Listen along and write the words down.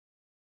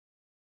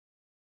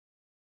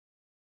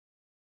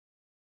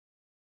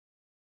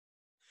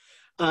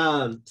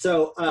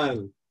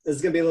This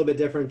is going to be a little bit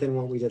different than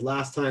what we did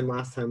last time.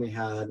 Last time we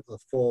had a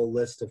full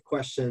list of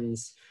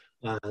questions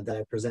that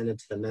I presented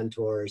to the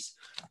mentors.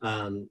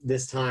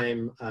 This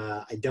time,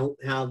 I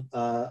don't have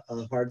a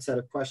hard set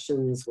of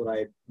questions. What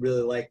I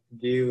really like to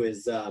do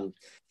is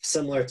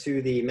similar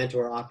to the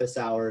mentor office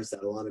hours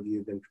that a lot of you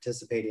have been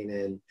participating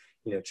in,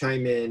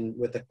 chime in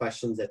with the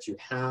questions that you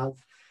have.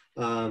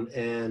 For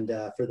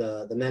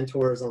the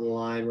mentors on the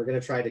line, we're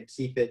going to try to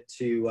keep it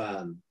to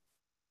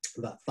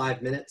about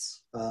 5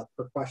 minutes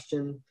per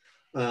question.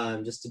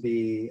 Just to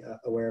be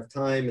aware of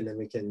time, and then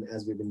we can,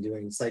 as we've been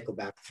doing, cycle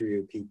back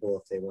through people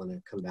if they want to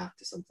come back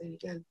to something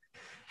again.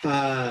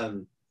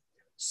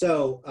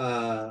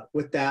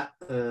 With that,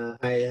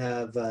 I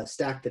have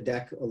stacked the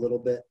deck a little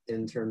bit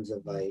in terms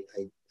of I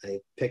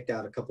picked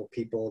out a couple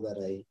people that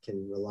I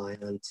can rely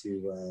on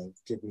to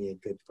give me a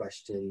good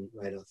question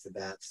right off the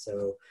bat.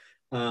 So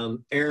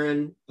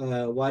Aaron,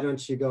 why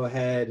don't you go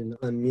ahead and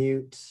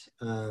unmute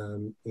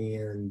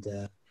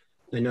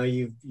I know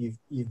you've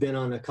been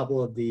on a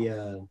couple of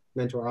the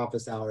mentor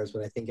office hours,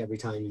 but I think every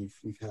time you've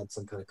had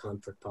some kind of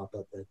conflict pop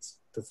up that's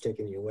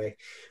taken you away.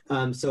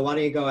 So why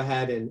don't you go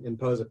ahead and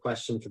pose a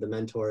question for the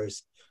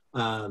mentors?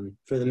 For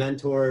the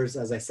mentors,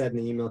 as I said in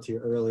the email to you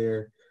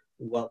earlier,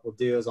 what we'll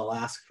do is I'll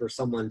ask for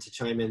someone to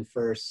chime in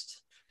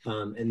first.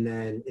 And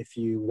then if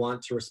you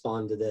want to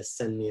respond to this,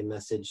 send me a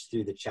message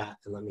through the chat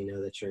and let me know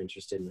that you're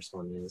interested in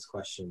responding to this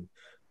question.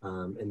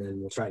 And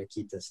then we'll try to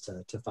keep this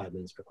to 5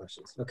 minutes per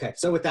questions. Okay,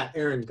 so with that,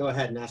 Aaron, go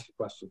ahead and ask your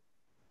question.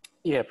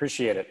 Yeah,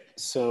 appreciate it.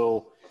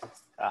 So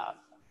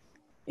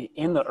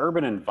in the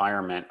urban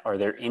environment, are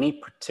there any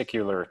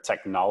particular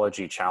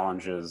technology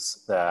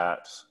challenges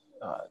that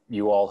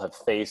you all have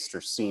faced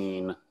or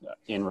seen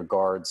in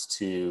regards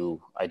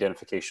to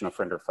identification of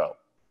friend or foe?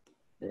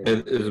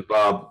 This is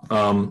Bob.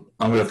 I'm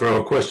going to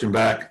throw a question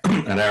back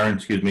at Aaron,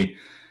 excuse me.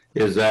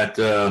 Is that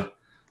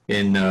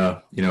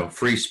in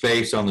free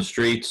space on the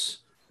streets,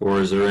 or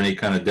is there any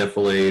kind of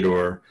defilade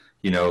or,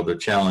 the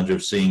challenge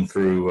of seeing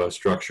through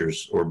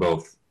structures, or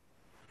both?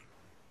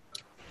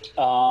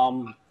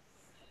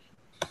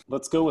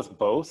 Let's go with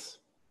both.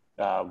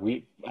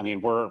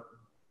 We're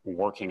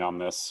working on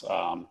this,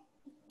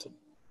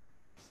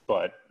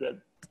 but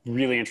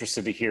really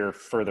interested to hear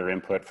further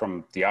input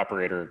from the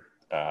operator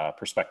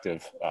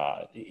perspective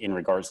in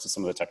regards to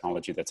some of the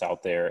technology that's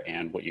out there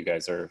and what you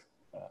guys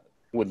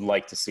would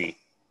like to see.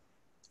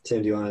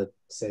 Tim, do you want to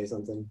say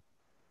something?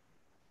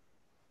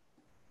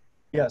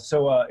 Yeah,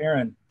 so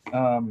Aaron,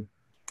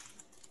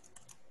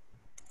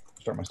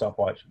 start my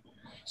stopwatch.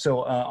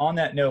 So on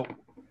that note,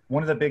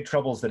 one of the big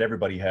troubles that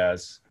everybody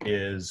has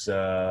is,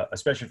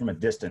 especially from a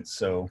distance.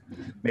 So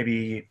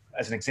maybe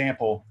as an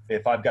example,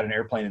 if I've got an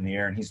airplane in the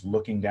air and he's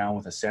looking down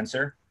with a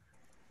sensor,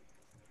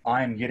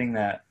 I'm getting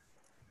that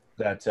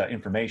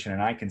information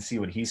and I can see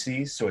what he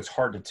sees. So it's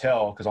hard to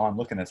tell because all I'm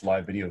looking at is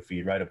live video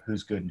feed, right, of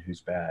who's good and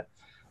who's bad.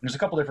 There's a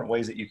couple different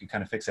ways that you can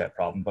kind of fix that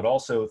problem, but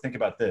also think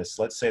about this.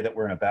 Let's say that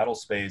we're in a battle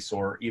space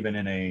or even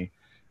in a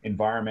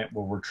environment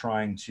where we're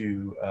trying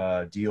to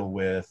deal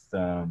with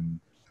a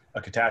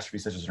catastrophe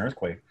such as an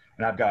earthquake,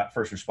 and I've got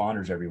first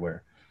responders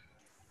everywhere.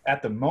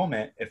 At the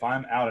moment, if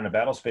I'm out in a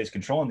battle space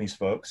controlling these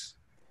folks,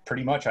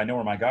 pretty much I know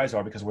where my guys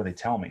are because of where they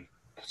tell me.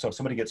 So if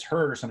somebody gets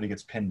hurt or somebody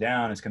gets pinned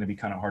down, it's going to be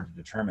kind of hard to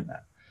determine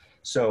that.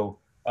 So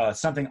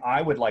something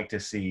I would like to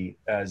see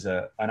as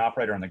an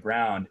operator on the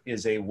ground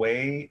is a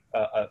way,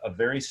 a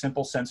very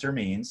simple sensor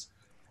means,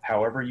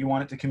 however you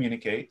want it to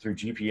communicate, through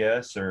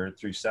GPS or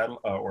through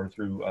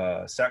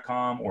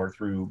SATCOM or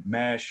through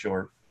mesh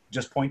or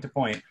just point to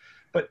point,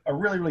 but a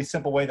really, really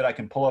simple way that I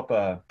can pull up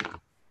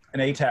an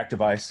ATAC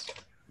device,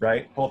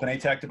 right? Pull up an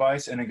ATAC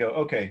device and then go,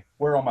 okay,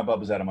 where are all my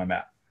bubbas at on my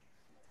map?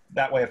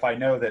 That way, if I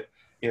know that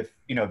if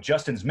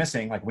Justin's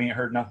missing, like we ain't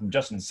heard nothing from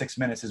Justin in 6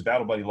 minutes, his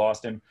battle buddy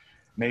lost him,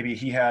 maybe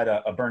he had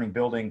a burning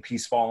building,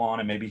 piece fall on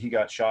him, maybe he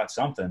got shot,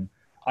 something,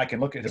 I can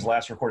look at his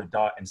last recorded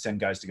dot and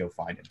send guys to go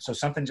find him. So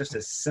something just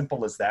as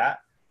simple as that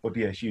would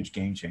be a huge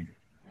game changer.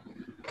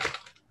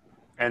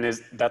 And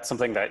that's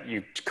something that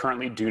you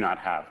currently do not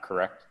have,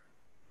 correct?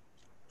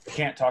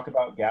 Can't talk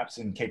about gaps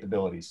in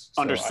capabilities.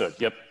 So understood.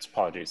 Yep.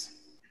 Apologies.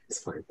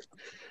 It's fine.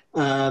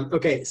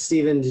 Okay,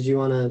 Stephen, did you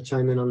want to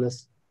chime in on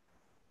this?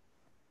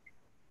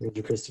 Thank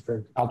you,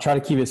 Christopher. I'll try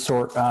to keep it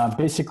short.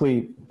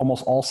 Basically,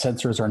 almost all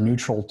sensors are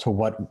neutral to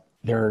what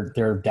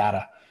their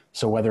data.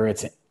 So whether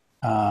it's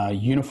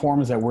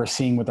uniforms that we're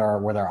seeing with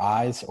our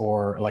eyes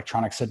or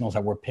electronic signals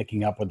that we're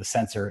picking up with the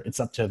sensor,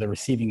 it's up to the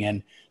receiving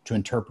end to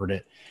interpret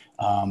it.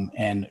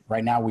 And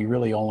right now, we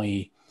really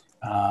only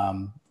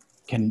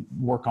can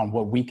work on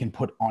what we can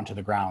put onto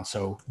the ground.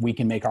 So we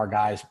can make our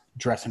guys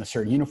dress in a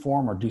certain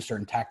uniform or do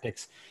certain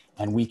tactics,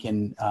 and we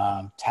can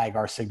tag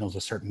our signals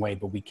a certain way,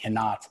 but we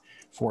cannot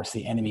force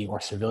the enemy or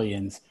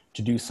civilians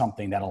to do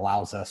something that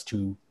allows us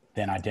to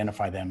then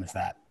identify them as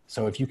that.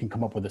 So if you can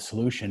come up with a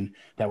solution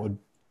that would,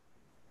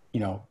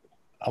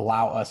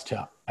 allow us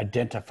to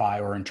identify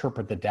or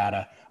interpret the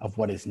data of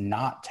what is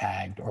not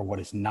tagged or what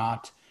is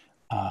not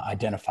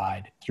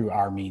identified through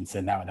our means,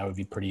 then that would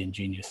be pretty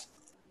ingenious.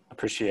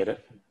 Appreciate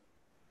it.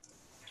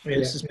 Yeah,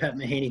 this is Pat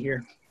Mahaney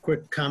here.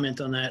 Quick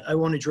comment on that. I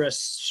won't address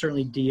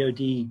certainly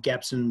DoD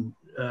gaps and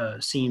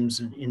seams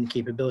in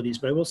capabilities,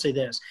 but I will say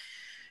this.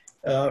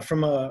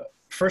 From a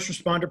first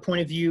responder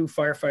point of view,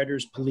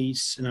 firefighters,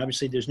 police, and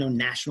obviously there's no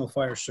national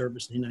fire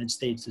service in the United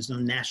States. There's no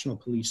national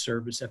police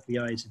service.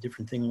 FBI is a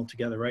different thing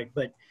altogether, right?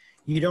 But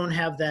you don't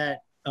have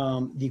that,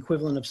 the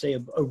equivalent of, say,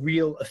 a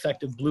real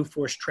effective Blue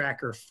Force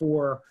tracker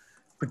for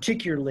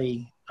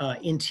particularly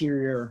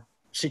interior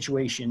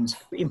situations,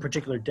 in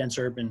particular dense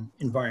urban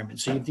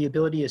environments. So you have the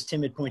ability, as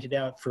Tim had pointed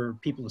out, for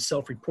people to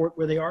self-report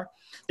where they are.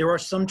 There are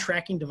some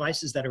tracking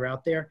devices that are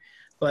out there,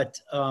 but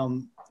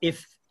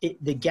if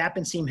the gap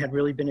and seam had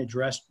really been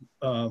addressed,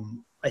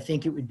 I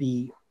think it would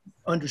be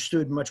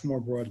understood much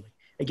more broadly.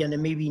 Again, there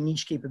may be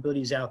niche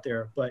capabilities out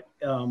there, but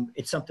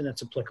it's something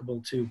that's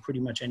applicable to pretty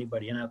much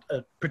anybody. And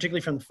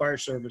particularly from the fire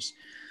service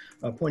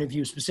point of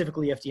view,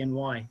 specifically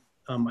FDNY,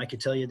 I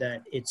could tell you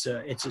that it's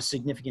a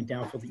significant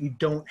downfall that you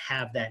don't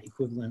have that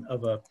equivalent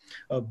of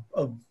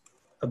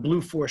a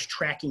Blue Force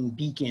tracking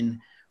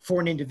beacon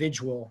for an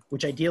individual,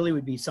 which ideally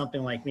would be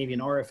something like maybe an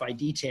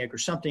RFID tag or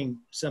something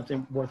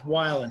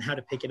worthwhile and how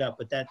to pick it up.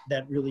 But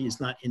that really is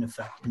not in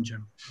effect in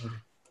general.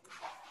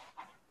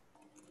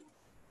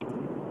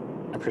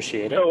 I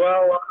appreciate it. So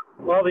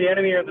while the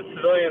enemy or the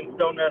civilians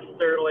don't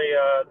necessarily,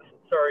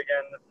 sorry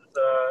again, this is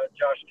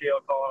Josh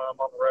Teal calling. I'm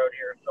on the road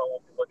here, so I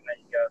won't be looking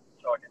at you guys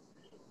talking.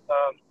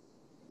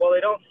 While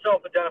they don't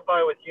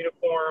self-identify with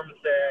uniforms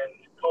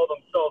and call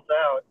themselves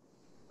out,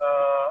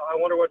 I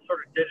wonder what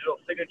sort of digital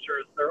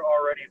signatures they're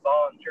already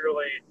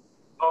voluntarily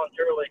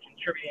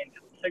contributing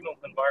to the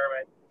signals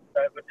environment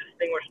that would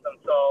distinguish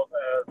themselves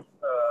as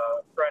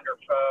friend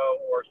or foe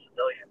or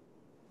civilian.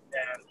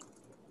 And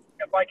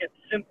if I could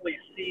simply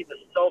see the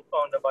cell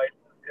phone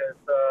devices,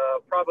 because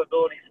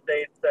probability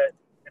states that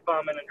if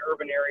I'm in an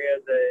urban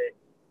area, the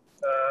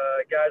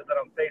guys that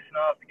I'm facing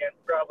off against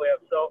probably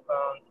have cell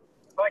phones.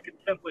 If I could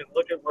simply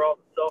look at where all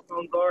the cell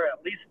phones are,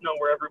 at least know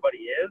where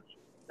everybody is,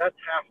 that's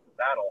half the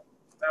battle.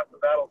 Half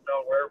the battle is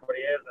knowing where everybody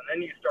is, and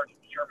then you start to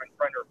determine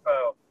friend or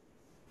foe.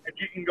 If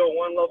you can go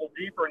one level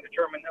deeper and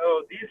determine,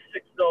 oh, these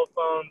 6 cell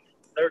phones,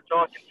 they're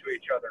talking to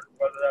each other,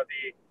 whether that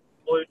be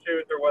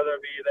Bluetooth or whether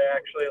it be they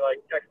actually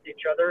like text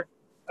each other.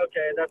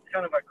 Okay, that's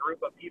kind of a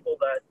group of people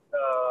that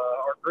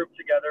are grouped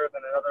together,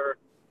 then another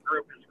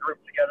group is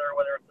grouped together,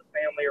 whether it's a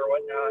family or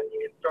whatnot.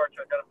 You can start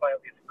to identify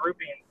at least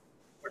groupings,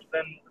 which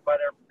then by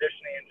their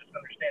positioning and just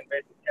understand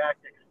basic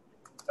tactics,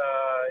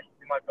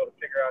 you might be able to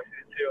figure out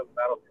who's who on the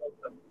battlefield.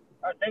 So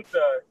I think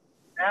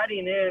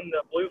adding in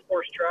the Blue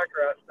Force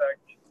tracker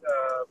aspect,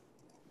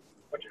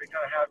 which we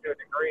kind of have to a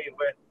degree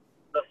with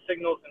the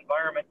signals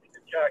environment to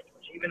detect,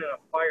 which even in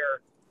a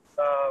fire,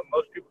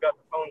 most people got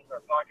the phones in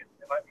their pockets.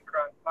 They might be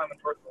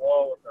climbing towards the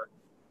wall with their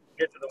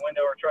get to the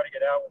window or try to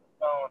get out with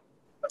the phone.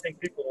 I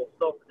think people will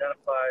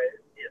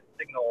self-identify via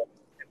signal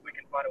if we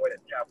can find a way to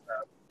tap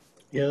that.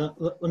 Yeah,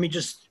 let me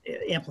just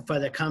amplify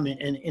that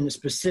comment. And in a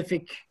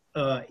specific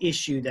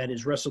issue that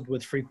is wrestled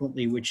with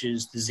frequently, which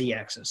is the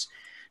Z-axis.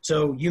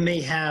 So you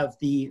may have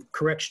the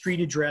correct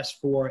street address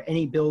for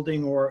any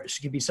building, or it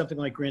could be something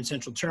like Grand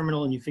Central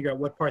Terminal, and you figure out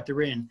what part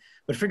they're in.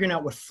 But figuring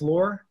out what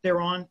floor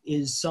they're on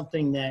is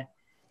something that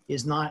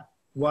is not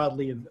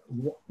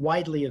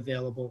widely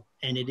available,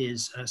 and it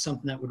is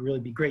something that would really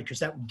be great, because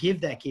that would give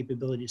that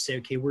capability to say,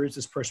 okay, where is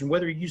this person?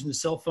 Whether you're using the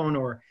cell phone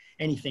or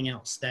anything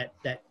else, that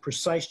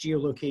precise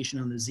geolocation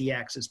on the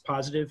Z-axis,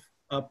 positive,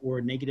 up, or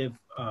negative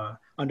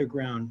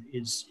underground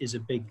is a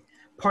big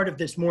part of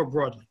this more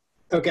broadly.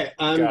 Okay.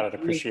 Got it.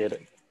 Appreciate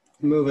it.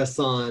 Move us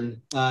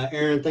on.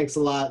 Aaron, thanks a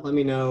lot. Let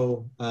me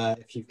know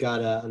if you've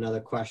got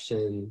another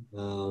question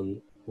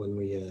when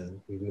we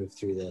move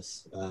through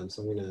this. So I'm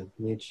going to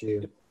mute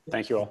you.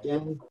 Thank you all.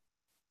 Again.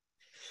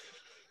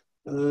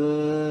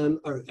 All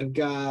right, I've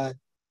got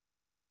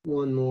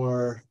one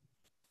more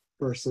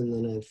person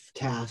that I've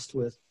tasked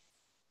with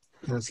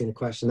asking a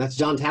question. That's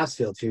John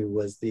Tapsfield, who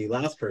was the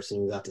last person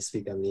who got to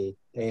speak on the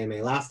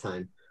AMA last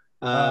time.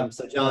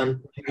 So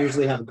John, you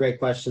usually have great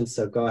questions,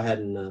 so go ahead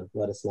and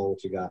let us know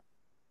what you got.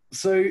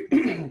 So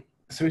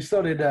we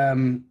started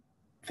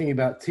thinking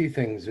about 2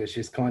 things, which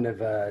is kind of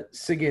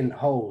SIGINT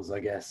holes,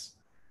 I guess.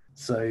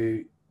 So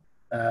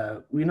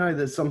we know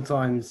that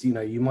sometimes,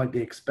 you might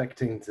be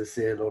expecting to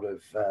see a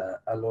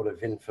lot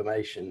of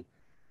information.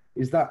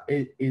 Is that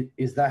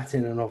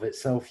in and of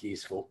itself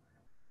useful?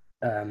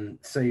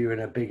 So you're in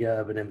a big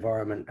urban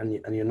environment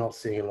and you're not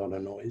seeing a lot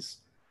of noise.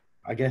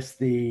 I guess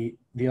the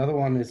other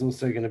one is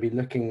also going to be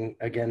looking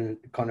again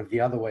kind of the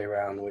other way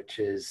around, which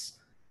is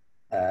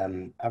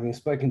having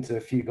spoken to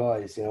a few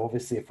guys,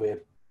 obviously if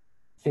we're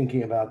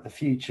thinking about the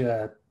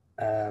future,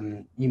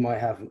 you might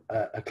have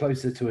a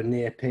closer to a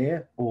near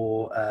peer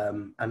or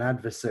an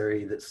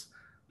adversary that's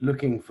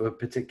looking for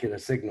particular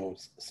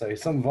signals. So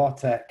some of our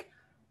tech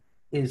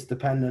is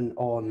dependent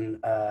on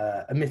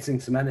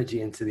emitting some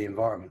energy into the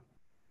environment.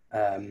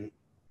 And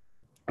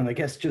I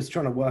guess just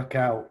trying to work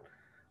out,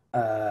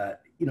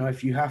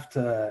 if you have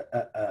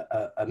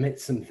to emit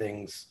some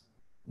things,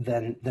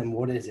 then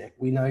what is it?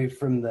 We know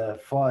from the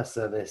fire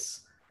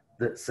service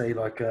that say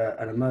like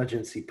an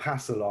emergency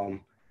pass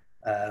alarm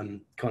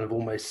kind of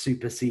almost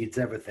supersedes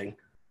everything.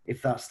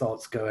 If that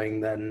starts going,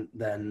 then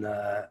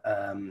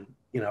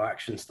you know,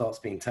 action starts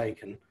being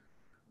taken.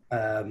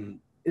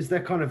 Is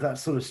there kind of that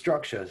sort of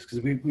structure?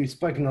 Because we've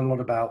spoken a lot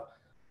about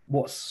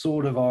what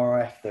sort of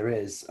RF there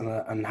is,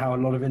 and how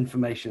a lot of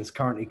information is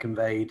currently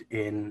conveyed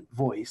in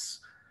voice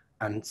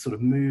and sort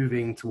of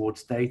moving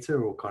towards data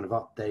or kind of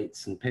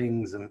updates and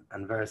pings and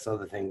various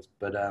other things.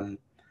 But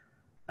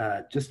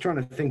just trying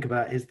to think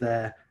about, is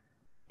there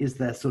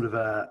sort of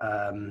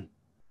a,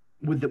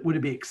 would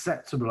it be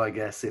acceptable, I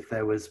guess, if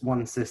there was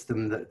one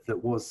system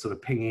that was sort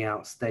of pinging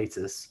out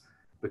status,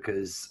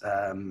 because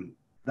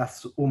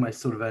that's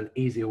almost sort of an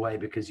easier way,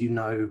 because, you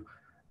know,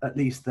 at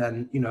least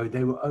then, you know,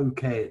 they were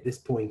okay at this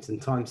point in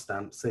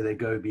timestamp, say they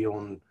go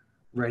beyond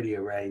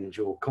radio range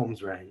or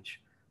comms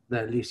range,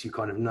 then at least you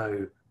kind of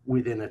know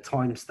within a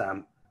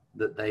timestamp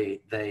that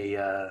they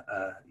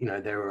you know,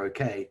 they were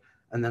okay.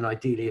 And then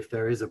ideally, if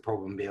there is a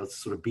problem, be able to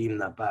sort of beam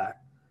that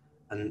back.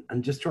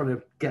 And just trying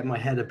to get my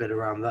head a bit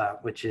around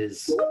that, which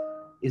is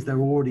there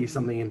already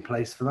something in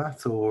place for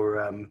that,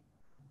 or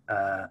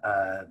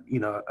you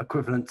know,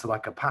 equivalent to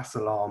like a pass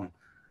alarm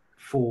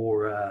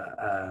for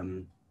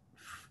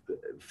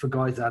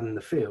guys out in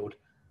the field?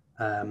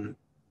 And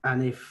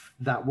if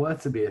that were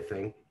to be a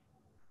thing,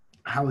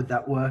 how would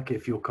that work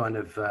if you're kind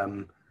of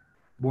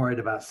worried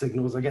about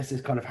signals? I guess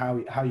it's kind of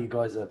how you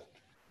guys are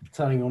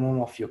turning on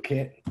and off your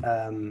kit,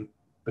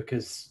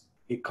 because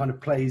it kind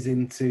of plays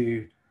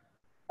into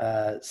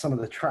some of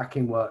the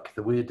tracking work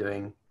that we're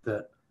doing,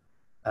 that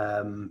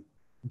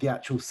the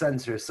actual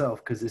sensor itself,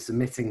 because it's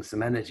emitting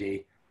some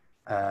energy,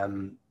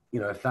 you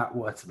know, if that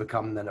were to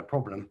become then a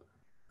problem,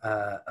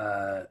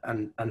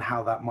 and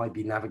how that might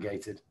be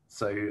navigated.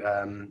 So,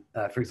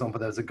 for example,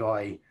 there's a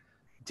guy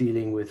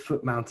dealing with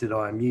foot-mounted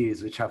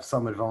IMUs, which have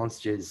some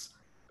advantages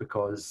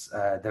because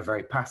they're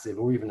very passive,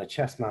 or even a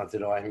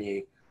chest-mounted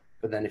IMU.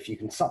 But then if you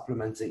can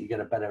supplement it, you get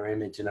a better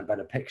image and a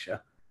better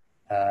picture.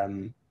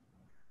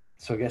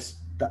 So I guess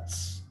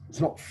it's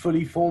not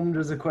fully formed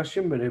as a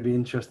question, but it'd be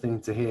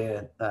interesting to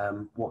hear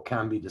what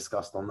can be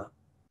discussed on that.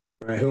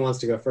 All right, who wants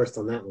to go first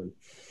on that one?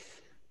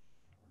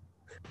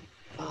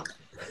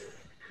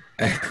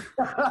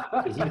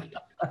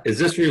 Is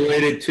this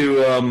related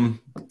to,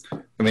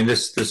 I mean,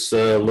 this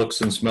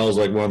looks and smells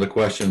like one of the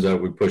questions that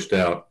we pushed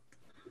out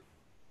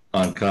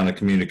on kind of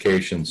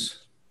communications.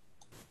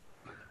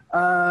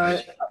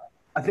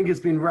 I think it's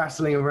been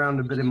rattling around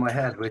a bit in my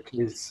head, which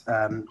is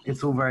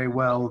it's all very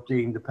well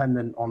being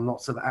dependent on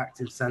lots of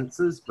active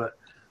sensors, but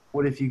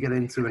what if you get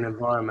into an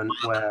environment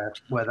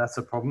where that's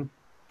a problem?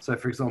 So,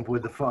 for example,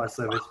 with the fire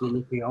service, we're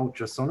looking at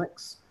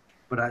ultrasonics,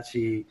 but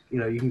actually, you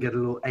know, you can get a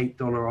little $8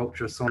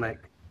 ultrasonic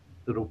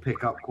that'll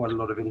pick up quite a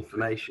lot of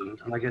information.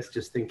 And I guess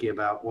just thinking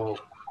about, well,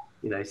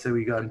 you know, so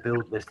we go and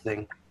build this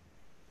thing,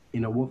 you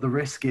know, what the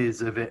risk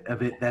is of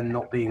it then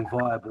not being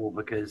viable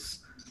because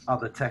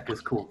other tech has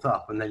caught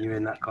up, and then you're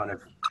in that kind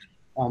of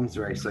arms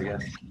race, I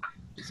guess.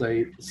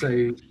 So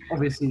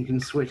obviously you can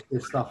switch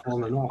this stuff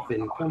on and off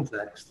in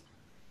context,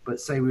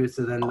 but say we were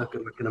to then look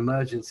at like an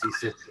emergency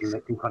system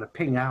that can kind of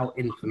ping out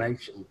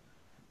information,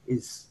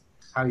 is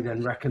how you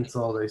then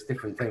reconcile those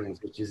different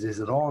things, which is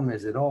it on,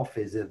 is it off,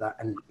 is it that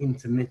an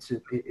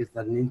intermittent, is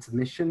that an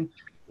intermission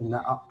in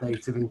that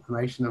update of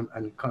information,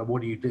 and kind of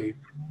what do you do?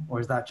 Or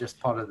is that just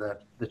part of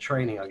the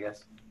training, I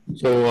guess?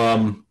 So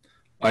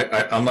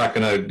I'm not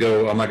going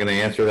to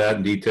answer that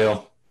in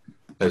detail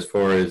as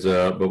far as,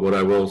 but what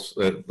I will,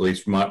 at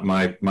least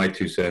my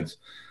 2 cents,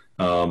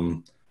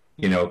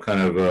 you know,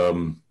 kind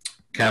of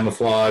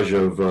camouflage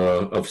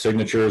of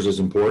signatures is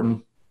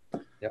important.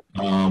 Yep.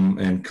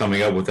 And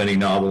coming up with any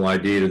novel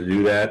idea to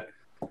do that,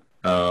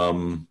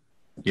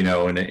 you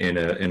know,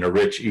 in a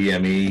rich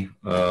EME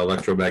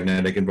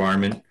electromagnetic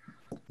environment,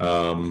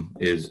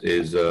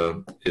 is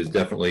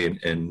definitely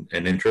an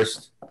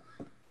interest.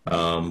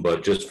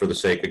 But just for the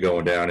sake of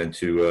going down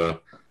into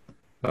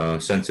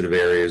sensitive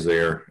areas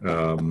there,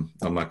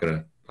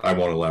 I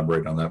won't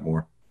elaborate on that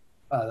more.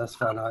 That's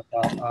fine.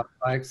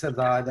 I accept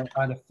that.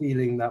 I had a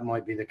feeling that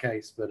might be the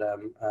case, but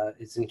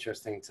it's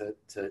interesting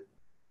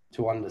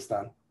to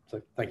understand.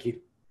 So thank you.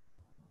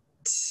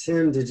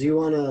 Tim, did you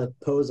want to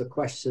pose a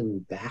question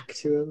back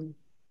to him?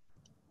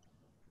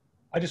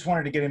 I just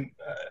wanted to get him.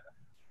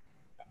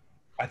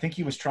 I think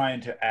he was trying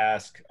to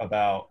ask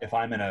about if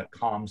I'm in a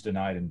comms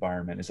denied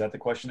environment. Is that the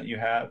question that you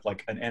have?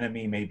 Like an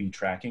enemy may be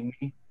tracking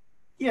me?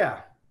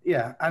 Yeah.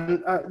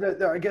 And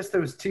I guess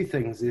there was 2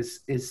 things.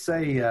 Is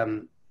say,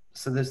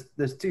 so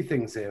there's 2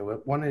 things here.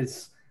 One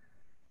is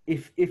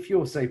if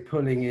you're, say,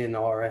 pulling in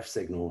RF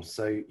signals,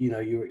 so, you know,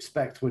 you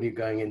expect when you're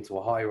going into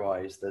a high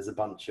rise, there's a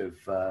bunch of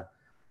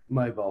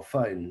mobile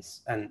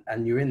phones,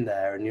 and you're in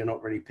there and you're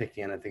not really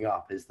picking anything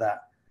up.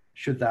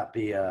 Should that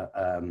be you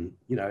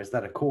know, is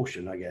that a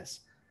caution, I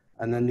guess?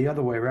 And then the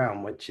other way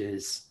around, which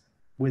is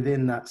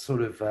within that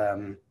sort of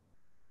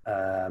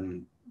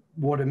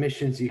what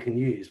emissions you can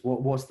use.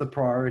 What's the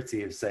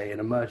priority of, say, an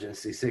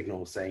emergency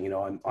signal saying, you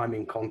know, I'm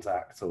in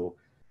contact, or,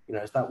 you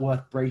know, is that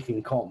worth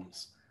breaking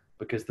comms?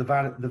 because the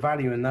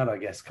value in that, I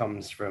guess,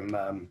 comes from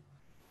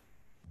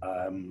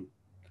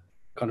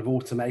kind of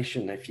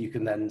automation. If you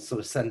can then sort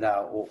of send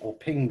out or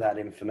ping that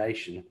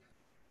information,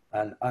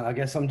 and I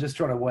guess I'm just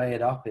trying to weigh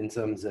it up in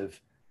terms of,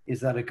 is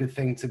that a good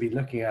thing to be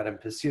looking at and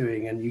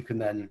pursuing, and you can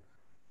then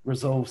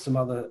resolve some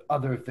other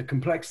of the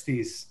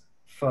complexities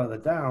further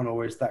down,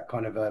 or is that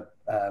kind of a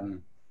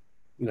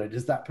you know,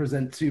 does that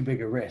present too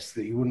big a risk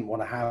that you wouldn't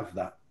want to have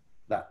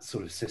that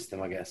sort of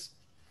system, I guess?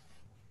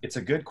 It's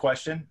a good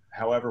question.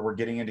 However, we're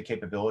getting into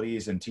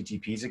capabilities and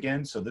TTPs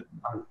again. So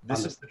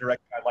this is the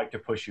direction I'd like to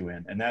push you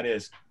in. And that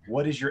is,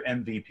 what is your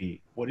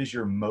MVP? What is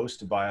your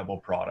most viable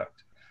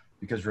product?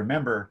 Because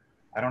remember,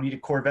 I don't need a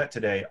Corvette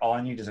today. All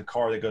I need is a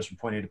car that goes from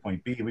point A to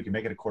point B. We can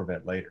make it a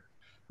Corvette later.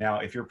 Now,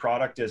 if your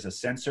product is a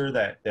sensor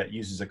that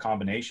uses a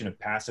combination of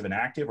passive and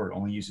active, or it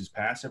only uses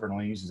passive or it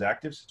only uses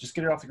actives, just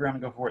get it off the ground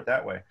and go for it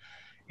that way.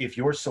 If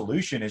your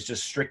solution is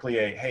just strictly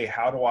a, hey,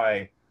 how do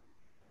I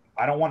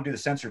don't want to do the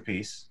sensor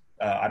piece.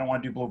 I don't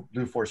want to do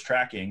blue force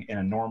tracking in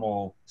a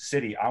normal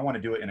city. I want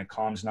to do it in a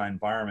comms 9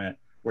 environment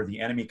where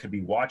the enemy could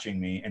be watching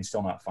me and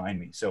still not find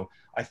me. So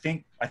I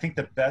think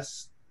the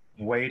best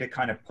way to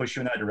kind of push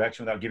you in that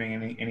direction without giving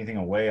anything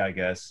away, I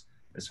guess,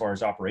 as far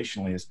as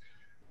operationally, is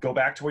go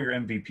back to where your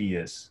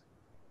MVP is.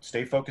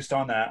 Stay focused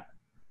on that.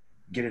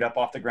 Get it up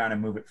off the ground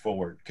and move it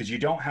forward. Because you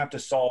don't have to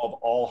solve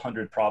all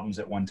 100 problems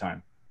at one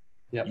time.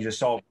 Yep. You just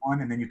solve one,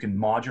 and then you can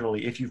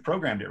modularly, if you've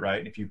programmed it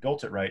right, if you've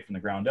built it right from the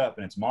ground up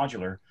and it's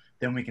modular,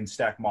 then we can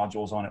stack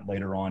modules on it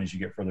later on as you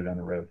get further down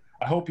the road.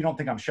 I hope you don't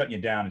think I'm shutting you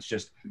down. It's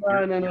just no.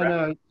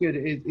 It's good.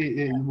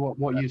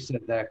 What you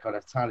said there kind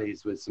of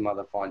tallies with some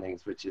other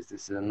findings, which is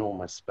this is an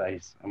enormous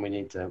space, and we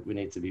need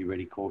to be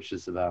really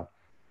cautious about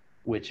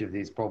which of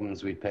these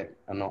problems we pick,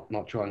 and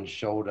not try and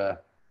shoulder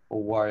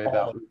or worry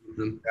about them.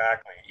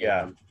 Exactly.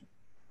 Yeah.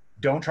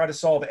 Don't try to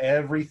solve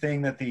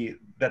everything that the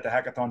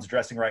hackathon's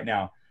addressing right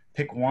now.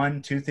 Pick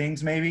 1, 2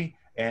 things maybe,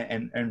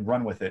 and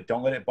run with it.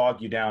 Don't let it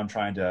bog you down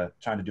trying to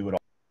do it all.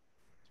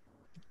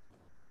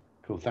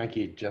 Cool. Thank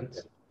you, gents.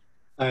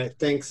 All right.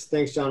 Thanks,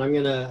 John. I'm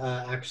going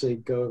to actually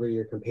go over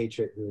your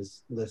compatriot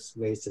who's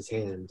raised his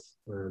hand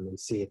and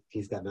see if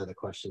he's got another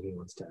question he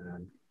wants to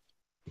add.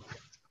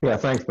 Yeah,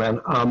 thanks, man.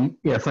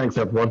 Yeah, thanks,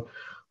 everyone.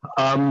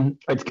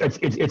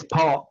 It's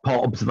part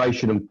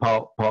observation and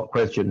part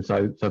question.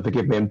 So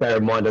forgive me, and bear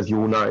in mind, as you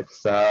all know,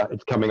 it's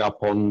coming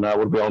up on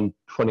we'll be on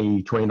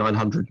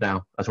 2900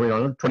 now.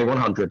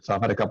 2100. So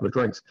I've had a couple of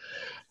drinks.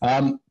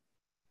 My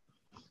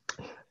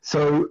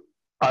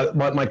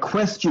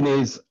question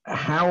is,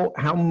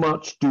 how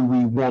much do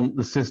we want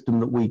the system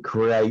that we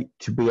create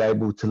to be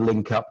able to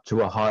link up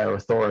to a higher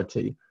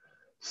authority?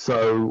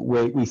 So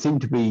we seem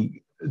to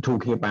be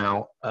talking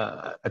about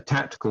a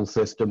tactical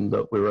system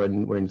that we're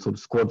in sort of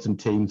squads and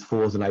teams,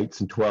 4s and 8s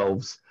and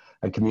 12s,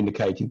 and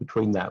communicating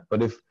between that.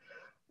 But if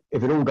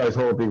it all goes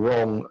horribly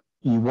wrong,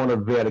 you want to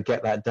be able to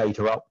get that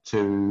data up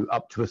to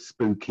a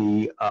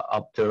spooky,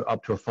 up to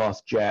a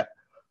fast jet.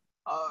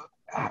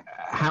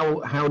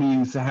 How do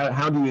you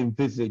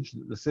envisage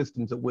that the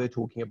systems that we're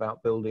talking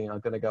about building are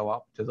going to go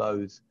up to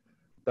those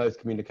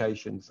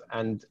communications?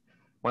 And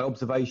my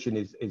observation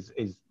is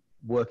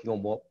working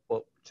on what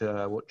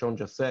John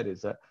just said,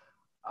 is that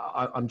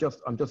I'm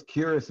just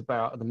curious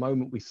about, at the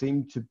moment we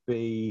seem to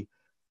be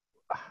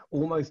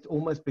almost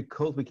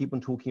because we keep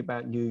on talking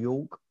about New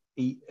York,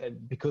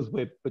 because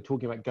we're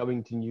talking about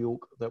going to New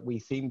York, that we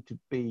seem to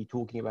be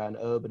talking about an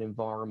urban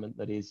environment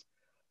that is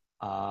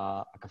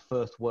like a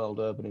first world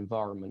urban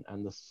environment,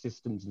 and the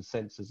systems and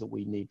sensors that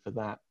we need for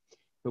that.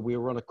 But we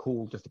were on a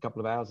call just a couple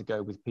of hours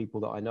ago with people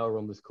that I know are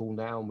on this call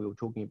now, and we were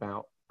talking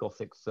about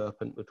Gothic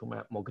Serpent, we're talking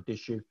about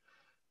Mogadishu,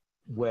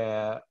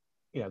 where,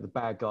 you know, the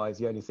bad guys,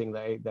 the only thing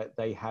that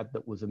they had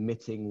that was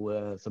emitting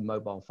were some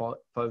mobile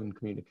phone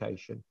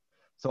communication.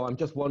 So I'm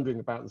just wondering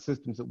about the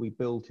systems that we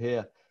build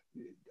here.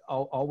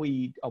 Are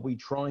we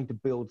trying to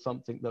build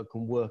something that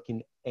can work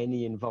in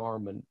any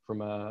environment,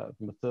 from a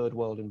third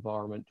world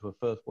environment to a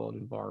first world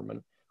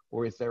environment,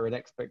 or is there an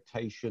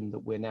expectation that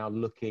we're now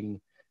looking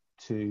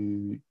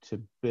to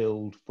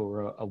build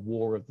for a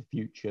war of the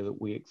future that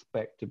we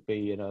expect to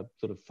be in a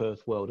sort of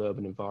first world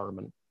urban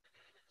environment?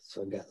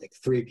 So I've got like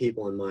 3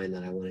 people in mind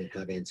that I want to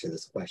have answer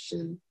this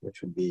question,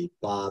 which would be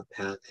Bob,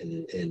 Pat,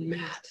 and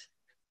Matt.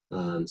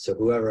 So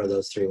whoever of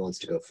those 3 wants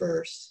to go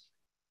first.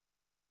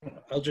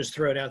 I'll just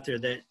throw it out there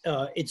that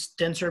it's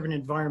dense urban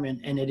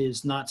environment, and it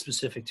is not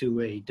specific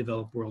to a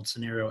developed world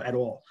scenario at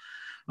all.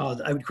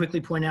 I would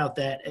quickly point out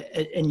that,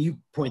 and you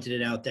pointed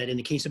it out, that in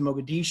the case of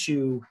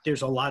Mogadishu,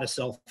 there's a lot of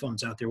cell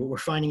phones out there. What we're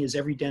finding is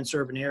every dense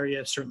urban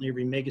area, certainly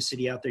every mega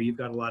city out there, you've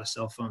got a lot of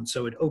cell phones.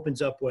 So it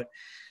opens up what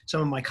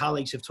some of my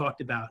colleagues have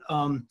talked about.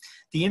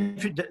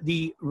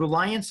 The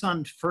reliance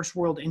on first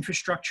world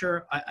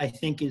infrastructure, I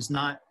think, is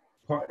not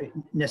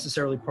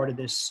necessarily part of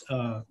this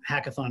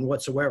hackathon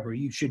whatsoever.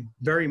 You should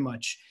very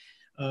much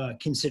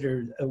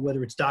consider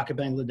whether it's Dhaka,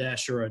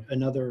 Bangladesh, or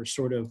another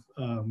sort of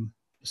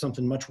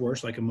something much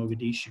worse like a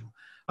Mogadishu.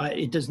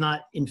 It does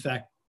not, in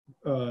fact,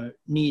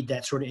 need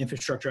that sort of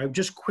infrastructure. I would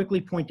just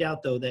quickly point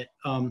out, though, that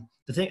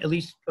the thing, at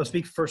least I'll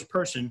speak first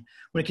person,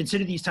 when I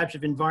consider these types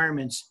of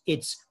environments,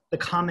 it's the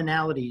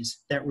commonalities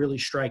that really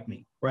strike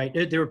me, right?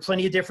 There are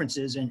plenty of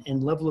differences,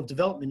 and level of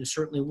development is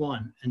certainly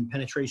one, and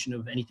penetration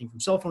of anything from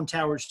cell phone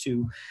towers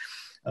to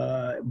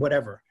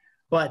whatever.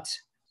 But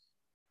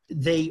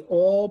they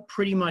all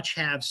pretty much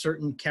have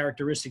certain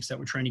characteristics that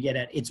we're trying to get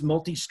at. It's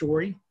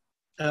multi-story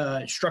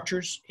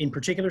structures in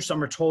particular.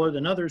 Some are taller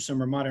than others.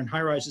 Some are modern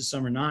high-rises,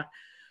 some are not,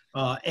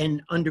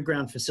 and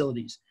underground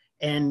facilities.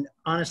 And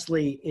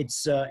honestly,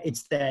 it's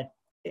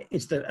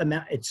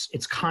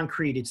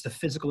concrete, it's the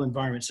physical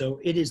environment. So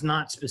it is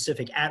not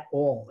specific at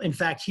all. In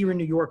fact, here in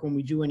New York, when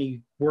we do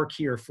any work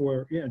here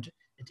for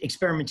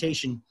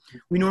experimentation,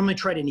 we normally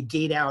try to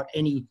negate out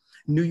any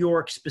New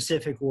York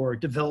specific or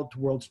developed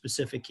world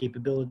specific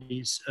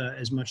capabilities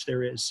as much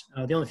there is.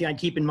 The only thing I'd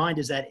keep in mind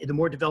is that the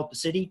more developed the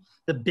city,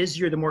 the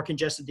busier, the more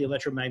congested the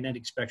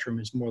electromagnetic spectrum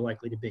is more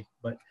likely to be.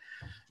 But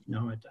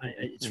no,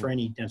 it's for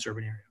any dense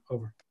urban area.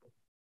 Over.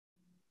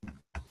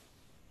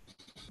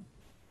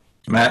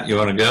 Matt, you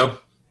want to go?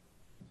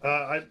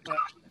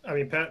 I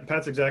mean,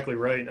 Pat's exactly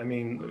right. I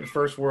mean,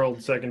 first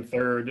world, second,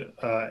 third,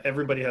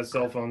 everybody has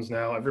cell phones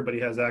now. Everybody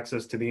has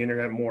access to the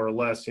internet more or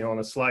less, you know, on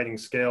a sliding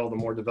scale, the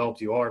more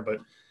developed you are. But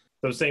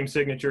those same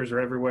signatures are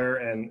everywhere,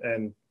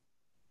 and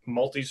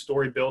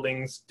multi-story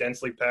buildings,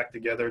 densely packed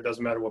together. It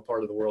doesn't matter what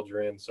part of the world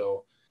you're in.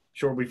 So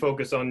sure, we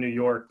focus on New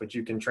York, but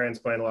you can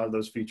transplant a lot of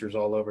those features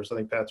all over. So I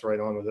think Pat's right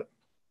on with it.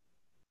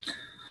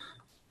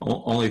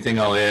 Only thing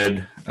I'll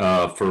add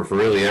for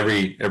really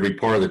every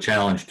part of the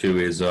challenge too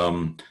is,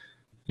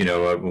 you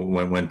know,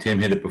 when Tim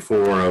hit it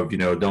before of, you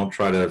know, don't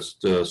try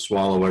to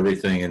swallow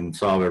everything and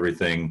solve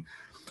everything.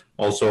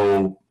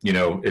 Also, you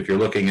know, if you're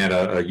looking at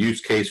a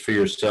use case for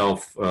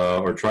yourself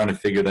or trying to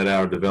figure that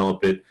out or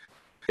develop it,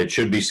 it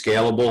should be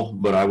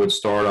scalable, but I would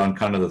start on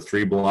kind of the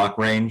 3-block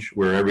range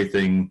where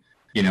everything,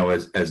 you know,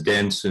 as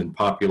dense in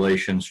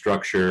population,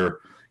 structure,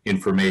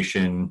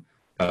 information,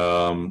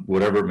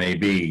 whatever it may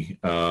be.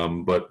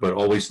 But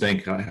always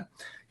think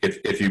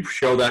if you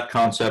show that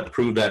concept,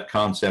 prove that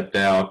concept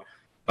out,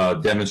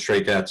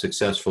 demonstrate that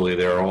successfully,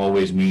 there are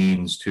always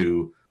means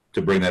to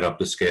bring that up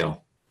to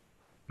scale.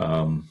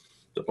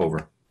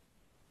 Over.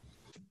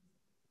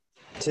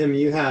 Tim,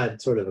 you had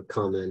sort of a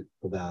comment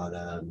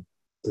about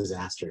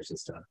disasters and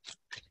stuff.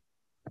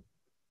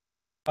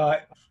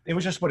 It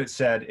was just what it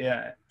said.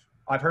 Yeah,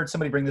 I've heard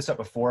somebody bring this up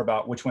before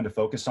about which one to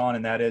focus on,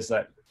 and that is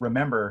that,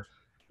 remember,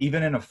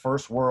 even in a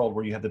first world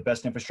where you have the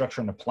best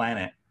infrastructure on the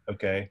planet,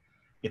 okay,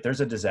 if there's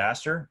a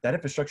disaster, that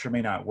infrastructure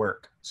may not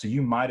work. So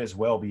you might as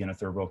well be in a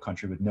third world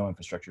country with no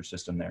infrastructure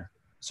system there.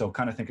 So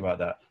kind of think about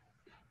that.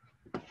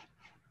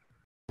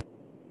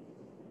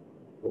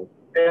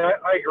 Yeah,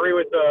 I agree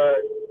with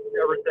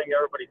everything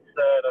everybody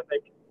said. I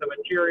think the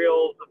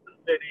materials of the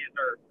cities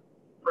are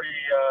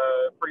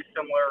pretty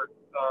similar.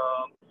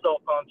 Cell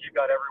phones you've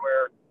got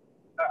everywhere.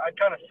 I'd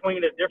kind of swing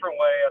it a different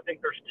way. I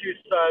think there's two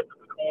sides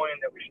of the coin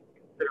that we should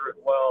consider as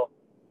well.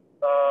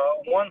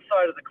 One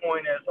side of the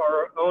coin is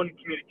our own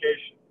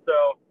communication.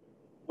 So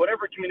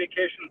whatever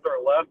communications are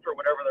left or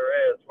whatever there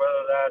is,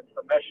 whether that's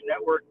a mesh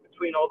network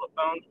between all the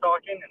phones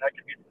talking, and that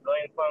could be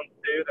civilian phones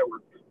too that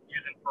we're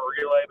using for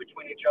relay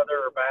between each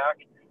other or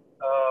back,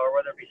 or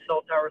whether it be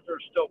cell towers that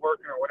are still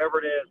working or whatever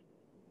it is,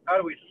 how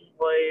do we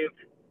slave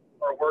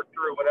or work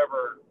through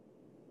whatever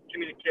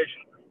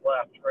communications is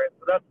left, right?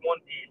 So that's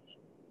one piece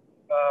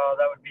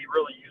that would be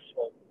really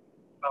useful.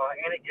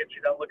 And it gets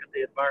you that look at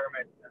the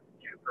environment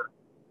too.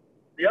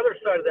 The other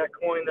side of that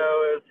coin,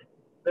 though, is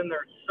then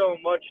there's so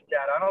much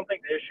data. I don't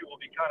think the issue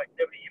will be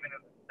connectivity even in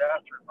the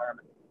disaster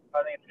environment.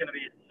 I think it's going to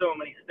be so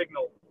many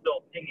signals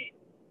still pinging.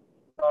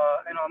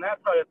 And on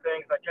that side of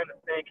things, I tend to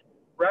think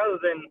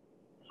rather than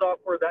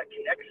software that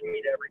connects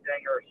me to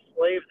everything or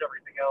slaves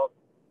everything else,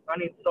 I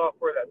need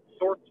software that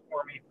sorts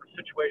for me for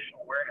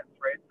situational awareness,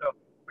 right? So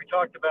we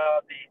talked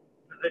about the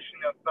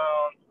positioning of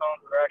phones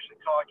that are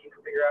actually talking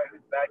to figure out who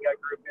the bad guy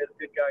group is,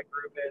 good guy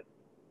group is,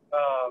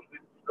 who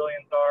the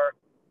civilians are.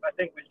 I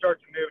think we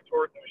start to move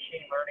towards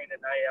machine learning and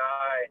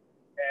AI.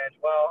 And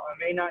while I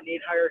may not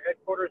need higher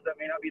headquarters, that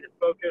may not be the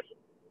focus,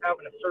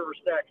 having a server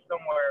stack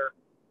somewhere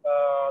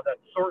that's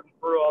sorting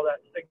through all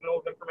that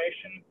signals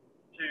information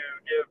to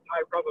give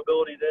high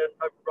probability this,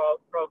 high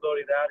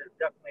probability that is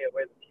definitely a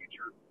way of the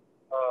future.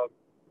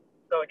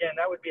 So again,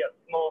 that would be a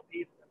small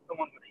piece that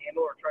someone would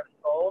handle or try to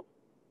solve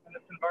in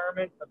this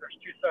environment, but there's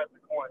two sides of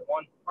the coin.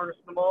 One, harness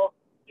them all.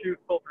 Two,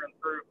 filtering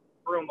through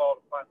them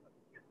all to find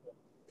something useful.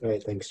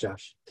 Great, thanks,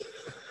 Josh.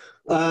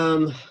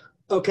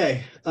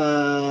 Okay,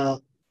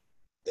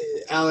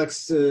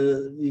 Alex,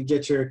 you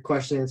get your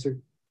question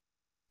answered?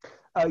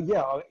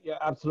 Yeah,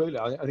 absolutely.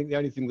 I think the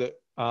only thing that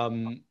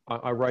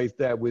I raised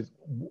there was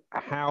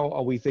how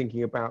are we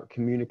thinking about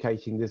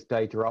communicating this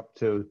data up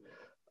to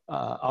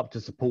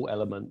support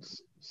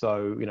elements?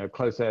 So, you know,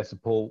 close air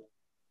support,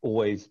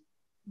 always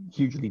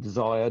hugely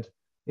desired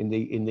in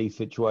these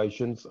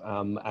situations,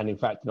 and in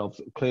fact, you know,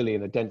 clearly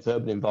in a dense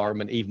urban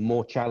environment, even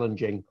more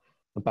challenging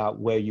about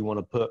where you want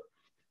to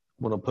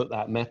put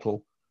that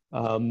metal.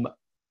 And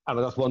I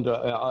just wonder,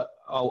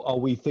 are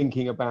we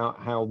thinking about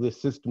how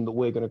this system that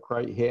we're going to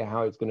create here,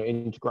 how it's going to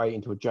integrate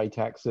into a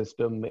JTAC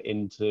system,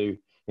 into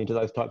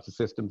those types of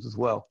systems as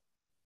well?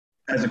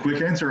 As a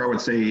quick answer, I would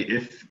say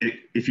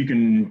if you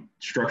can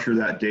structure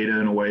that data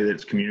in a way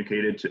that's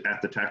communicated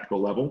at the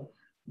tactical level,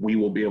 we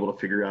will be able to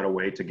figure out a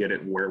way to get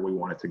it where we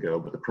want it to go.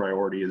 But the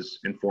priority is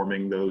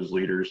informing those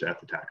leaders at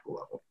the tactical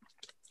level.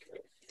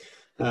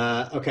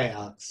 Okay,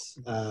 Alex,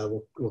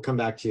 we'll come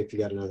back to you if you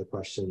got another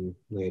question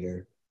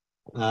later.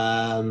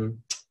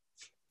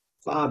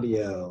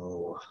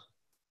 Fabio,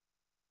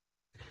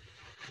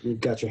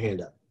 you've got your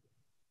hand up.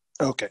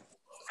 Okay,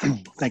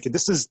 thank you.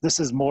 This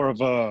is more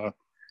of a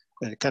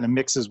kind of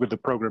mixes with the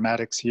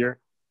programmatics here,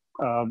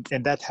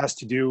 and that has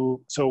to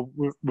do. So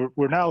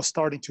we're now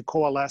starting to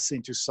coalesce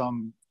into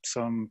some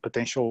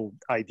potential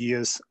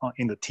ideas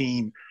in the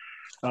team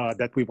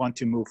that we want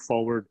to move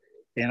forward.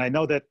 And I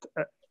know that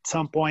at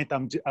some point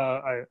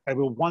I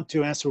will want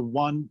to answer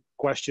one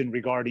question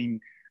regarding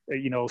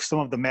some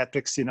of the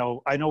metrics.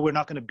 I know we're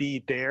not going to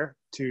be there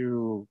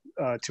to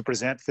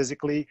present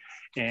physically,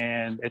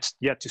 and it's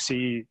yet to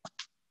see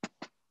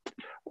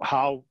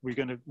how we're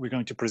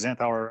going to present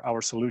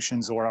our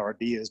solutions or our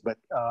ideas. But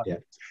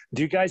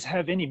do you guys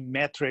have any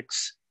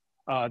metrics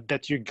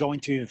that you're going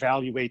to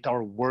evaluate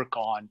our work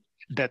on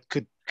that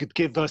could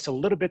give us a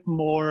little bit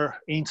more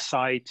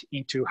insight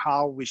into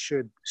how we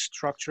should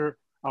structure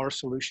our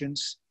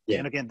solutions?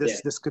 And again,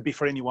 this could be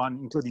for anyone,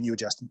 including you,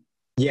 Justin.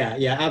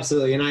 Yeah,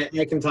 absolutely. And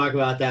I can talk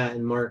about that,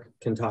 and Mark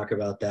can talk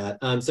about that.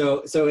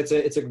 So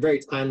it's a very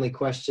timely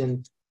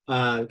question,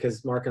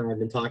 because Mark and I have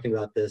been talking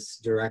about this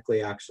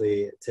directly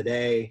actually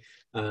today,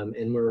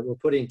 and we're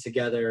putting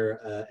together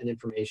an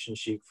information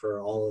sheet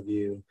for all of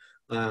you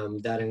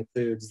that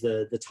includes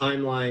the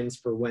timelines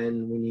for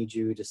when we need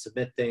you to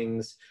submit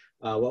things,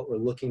 what we're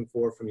looking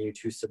for from you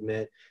to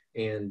submit,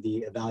 and the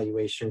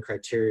evaluation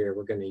criteria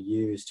we're going to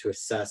use to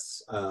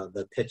assess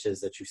the pitches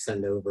that you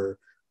send over,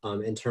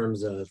 in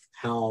terms of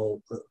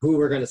who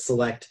we're going to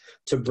select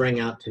to bring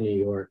out to New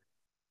York.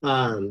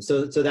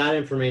 So that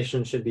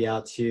information should be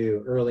out to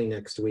you early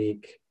next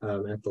week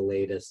at the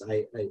latest.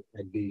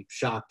 I'd be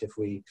shocked if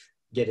we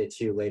get it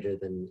to you later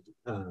than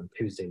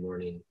Tuesday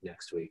morning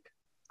next week.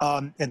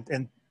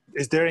 And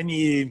is there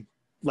any,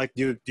 like,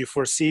 do you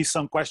foresee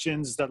some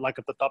questions that, like,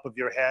 at the top of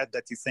your head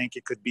that you think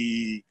it could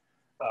be,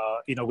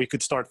 we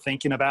could start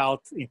thinking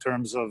about in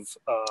terms of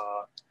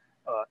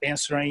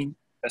answering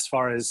as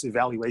far as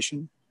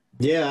evaluation?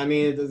 Yeah, I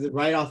mean,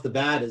 right off the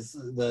bat is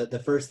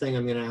the first thing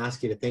I'm going to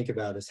ask you to think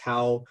about is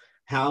how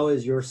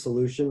is your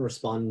solution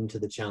responding to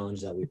the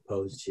challenge that we've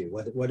posed to you?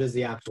 What is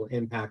the actual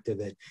impact of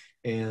it?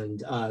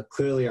 And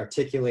clearly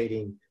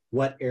articulating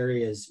what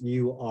areas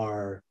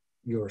you're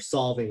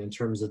solving in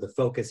terms of the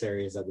focus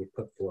areas that we've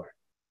put forth.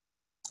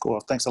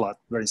 Cool. Thanks a lot.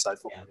 Very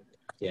insightful.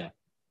 Yeah.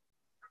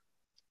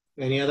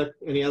 Any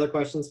other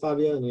questions,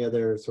 Fabio? Any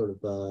other sort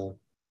of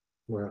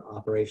more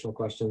operational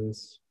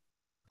questions?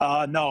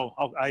 No,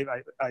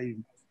 I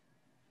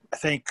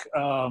think,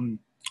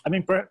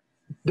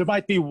 there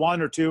might be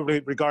one or two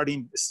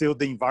regarding still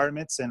the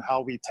environments and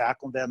how we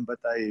tackle them, but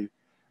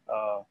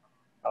I'll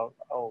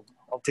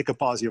take a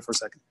pause here for a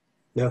second.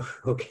 No,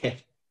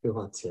 okay. Who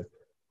wants to?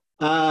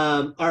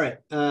 All right.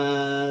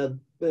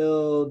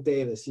 Bill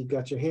Davis, you've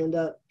got your hand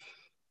up.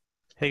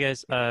 Hey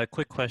guys,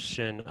 quick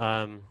question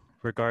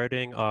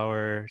regarding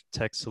our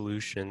tech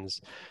solutions.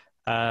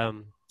 I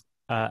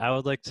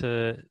would like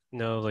to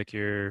know, like,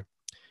 your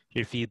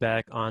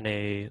feedback on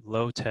a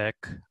low-tech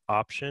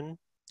option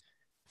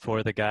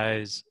for the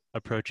guys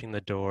approaching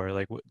the door.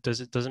 Like, does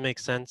it make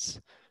sense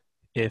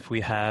if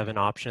we have an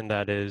option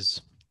that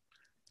is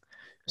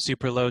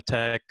super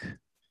low-tech,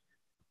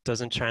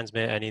 doesn't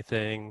transmit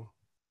anything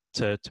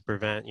to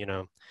prevent,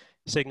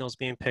 signals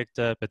being picked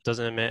up, it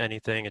doesn't emit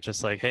anything, it's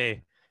just like,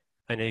 hey,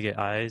 I need to get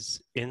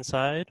eyes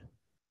inside,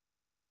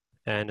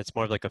 and it's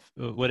more of like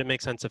would it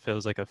make sense if it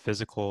was like a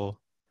physical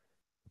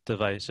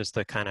device just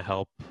to kind of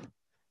help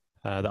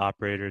the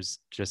operators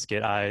just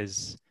get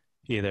eyes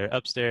either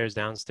upstairs,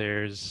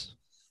 downstairs,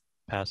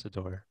 past the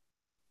door?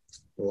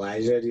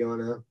 Elijah, do you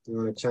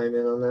wanna chime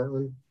in on that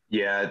one?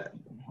 Yeah,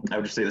 I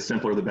would just say the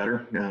simpler the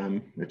better.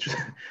 It should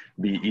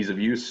be ease of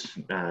use,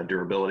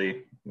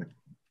 durability.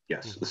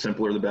 Yes, the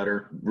simpler the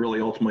better.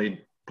 Really,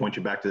 ultimately, point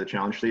you back to the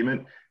challenge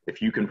statement. If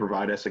you can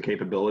provide us a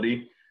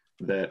capability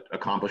that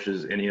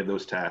accomplishes any of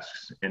those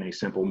tasks in a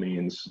simple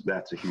means,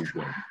 that's a huge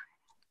win.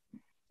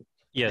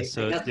 Yeah.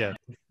 So yeah.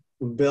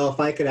 Bill, if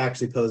I could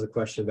actually pose a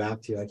question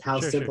back to you, like, how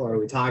simple are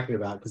we talking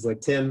about? Because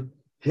like Tim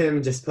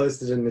just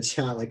posted in the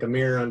chat, like a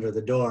mirror under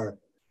the door.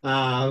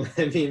 I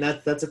mean,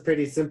 that's a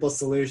pretty simple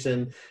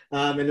solution,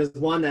 and it's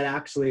one that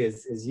actually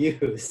is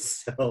used.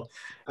 So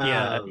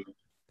yeah.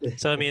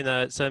 So I mean,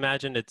 so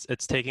imagine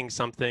it's taking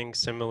something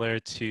similar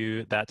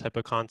to that type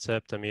of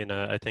concept. I mean,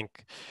 I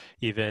think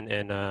even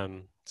in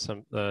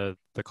the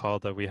call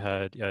that we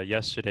had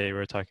yesterday, we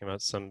were talking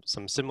about some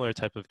similar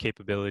type of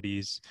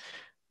capabilities,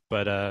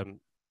 but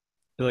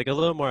like a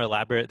little more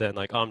elaborate than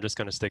like, oh, I'm just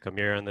going to stick a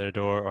mirror on the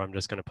door, or I'm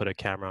just going to put a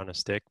camera on a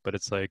stick. But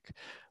it's like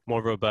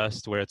more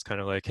robust, where it's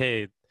kind of like,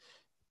 hey,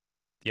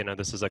 you know,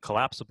 this is a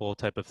collapsible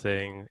type of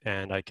thing,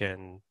 and I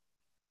can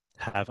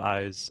have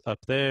eyes up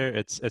there.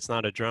 It's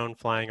not a drone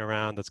flying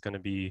around that's going to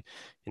be,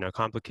 you know,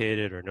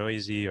 complicated or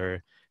noisy,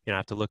 or, you know,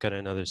 have to look at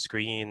another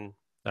screen.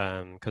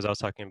 Because I was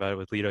talking about it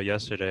with Lito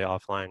yesterday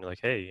offline, like,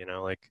 hey, you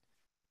know, like,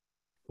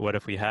 what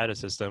if we had a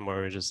system where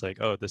we're just like,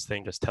 oh, this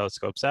thing just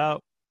telescopes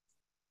out,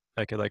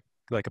 I could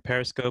like a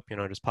periscope, you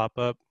know, just pop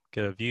up,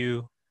 get a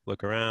view,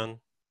 look around.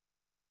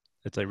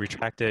 It's like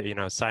retract it, you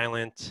know,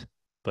 silent,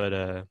 but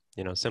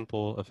you know,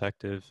 simple,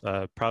 effective,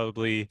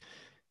 probably,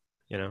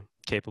 you know,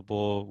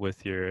 capable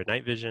with your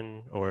night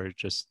vision, or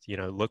just, you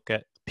know,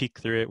 peek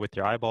through it with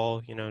your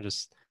eyeball, you know,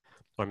 just,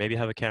 or maybe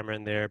have a camera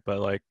in there, but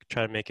like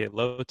try to make it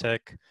low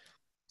tech,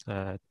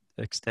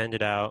 extend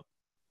it out.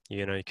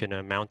 You know, you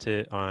can mount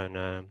it on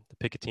the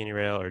Picatinny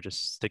rail, or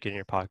just stick it in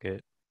your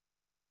pocket,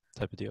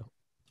 type of deal.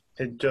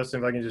 Hey,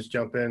 Justin, if I can just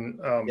jump in,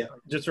 Yeah.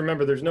 just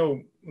remember there's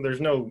no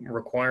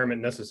requirement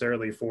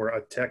necessarily for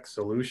a tech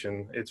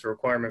solution. It's a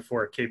requirement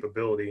for a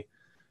capability.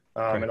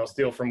 And I'll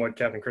steal from what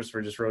Captain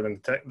Christopher just wrote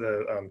in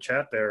the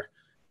chat there.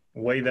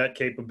 Weigh that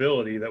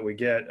capability that we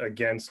get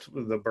against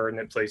the burden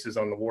it places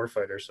on the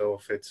warfighter.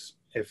 So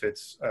if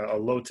it's a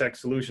low tech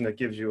solution that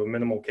gives you a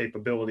minimal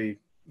capability,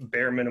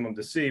 bare minimum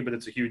to see, but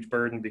it's a huge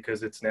burden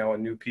because it's now a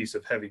new piece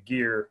of heavy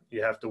gear,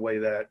 you have to weigh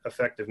that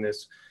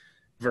effectiveness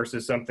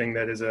versus something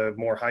that is a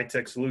more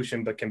high-tech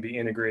solution but can be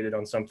integrated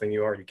on something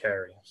you already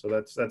carry. So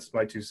that's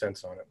my 2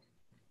 cents on it.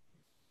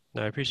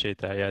 No, I appreciate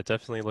that. Yeah,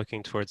 definitely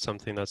looking towards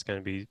something that's going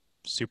to be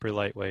super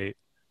lightweight,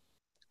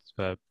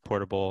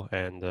 portable,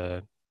 and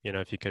you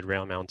know, if you could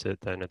rail mount it,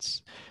 then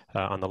it's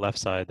on the left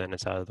side, then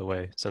it's out of the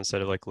way. So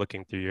instead of like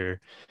looking through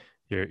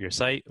your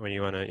sight when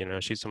you want to, you know,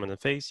 shoot someone in the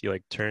face, you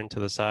like turn to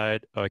the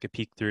side. Oh, I could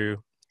peek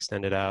through,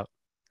 extend it out,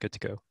 good to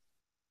go.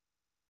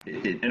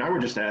 And I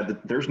would just add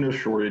that there's no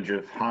shortage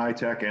of high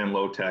tech and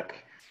low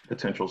tech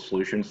potential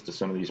solutions to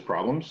some of these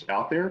problems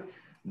out there.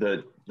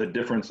 The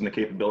difference in the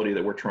capability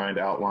that we're trying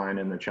to outline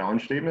in the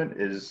challenge statement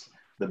is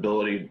the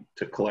ability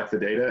to collect the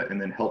data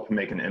and then help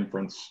make an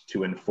inference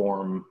to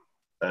inform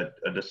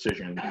a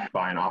decision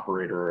by an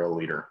operator or a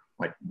leader.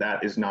 Like,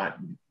 that is not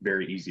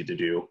very easy to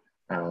do.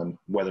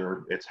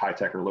 Whether it's high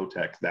tech or low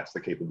tech, that's the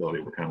capability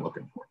we're kind of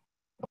looking for.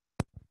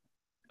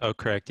 Oh,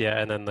 correct.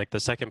 Yeah, and then like the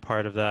second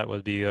part of that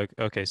would be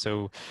okay.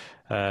 So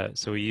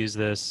we use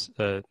this.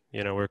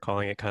 You know, we're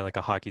calling it kind of like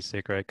a hockey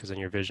stick, right? Because then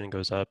your vision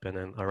goes up and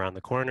then around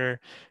the corner.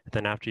 And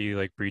then after you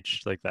like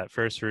breach like that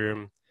first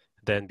room,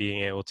 then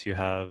being able to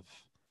have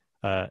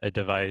a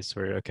device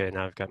where, okay,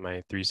 now I've got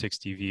my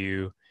 360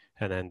 view,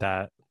 and then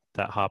that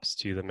hops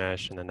to the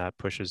mesh, and then that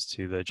pushes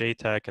to the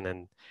JTAC,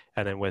 and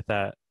then with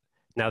that,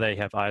 now that you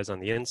have eyes on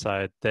the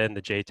inside, then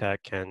the JTAC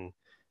can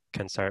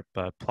start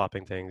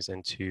plopping things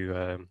into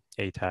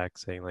ATAC,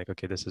 saying like,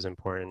 okay, this is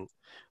important.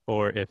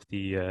 Or if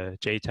the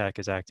JTAC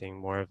is acting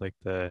more of like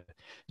the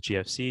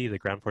GFC, the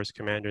ground force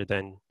commander,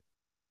 then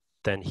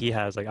he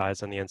has like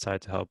eyes on the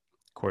inside to help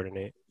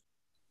coordinate.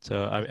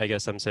 So I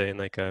guess I'm saying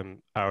like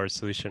our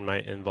solution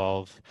might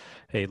involve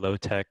a low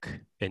tech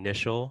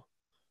initial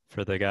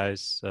for the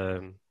guys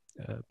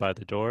by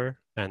the door,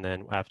 and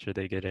then after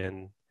they get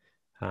in,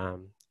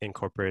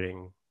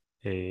 incorporating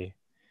a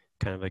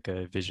kind of like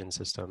a vision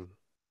system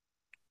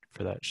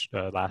for that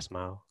last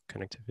mile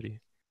connectivity.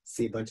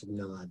 See a bunch of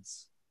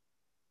nods.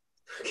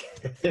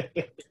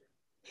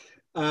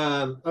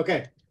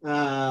 Okay.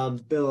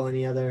 Bill,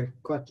 any other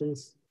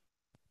questions?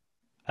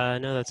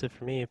 No, that's it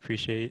for me.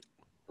 Appreciate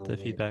the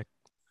feedback.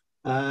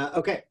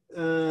 Okay.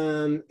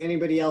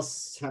 Anybody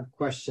else have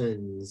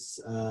questions?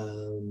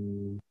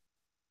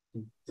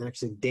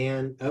 Actually,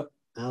 Dan. Oh,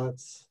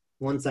 Alex.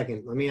 1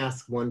 second. Let me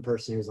ask one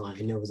person who's on.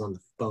 I know was on the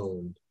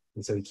phone,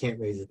 and so he can't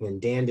raise his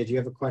hand. Dan, did you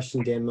have a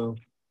question, Dan Mo?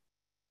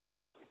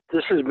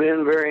 This has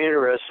been very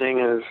interesting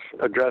and has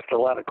addressed a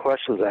lot of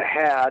questions I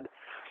had.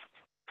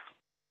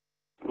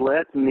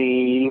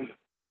 You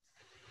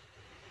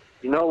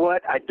know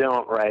what? I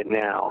don't right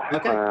now.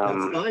 Okay,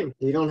 that's fine.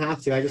 You don't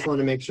have to. I just want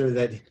to make sure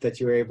that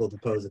you were able to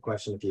pose a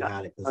question if you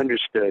had it.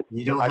 Understood.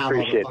 You don't have all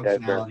the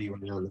functionality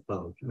when you're on the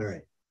phone. All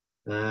right.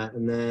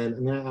 And then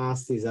I'm going to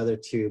ask these other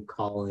two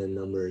call-in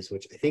numbers,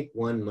 which I think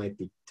one might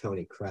be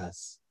Tony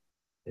Kress,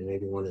 and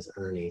maybe one is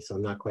Ernie, so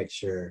I'm not quite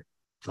sure.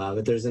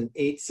 But there's an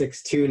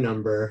 862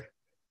 number.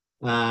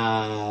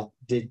 Who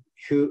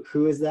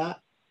is that?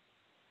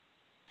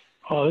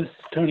 Oh, this is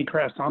Tony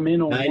Kress. I'm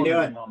in on one of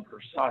the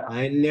numbers.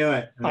 I knew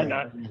it. I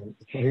know.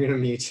 We're gonna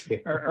mute you.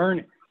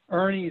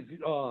 Ernie's.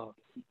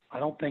 I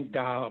don't think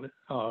dialed.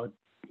 I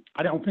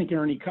don't think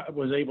Ernie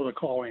was able to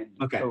call in.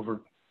 Okay.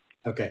 Over.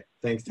 Okay.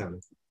 Thanks,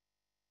 Tony.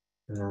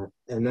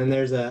 And then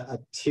there's a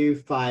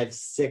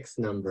 256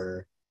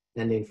 number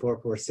ending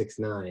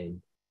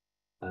 4469.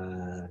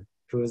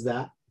 Who is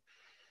that?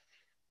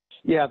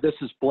 Yeah, this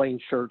is Blaine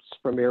Schertz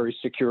from Area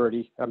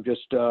Security. I'm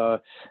just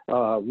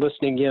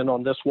listening in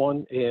on this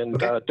one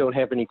and don't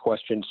have any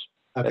questions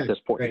at this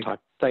point in time.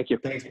 Thank you.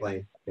 Thanks,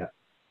 Blaine. Yeah.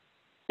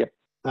 Yep.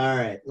 All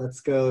right, let's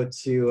go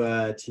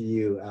to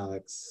you,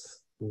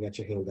 Alex. You got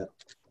your hand up.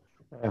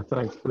 Yeah,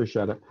 thanks,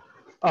 appreciate it.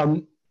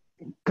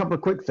 Couple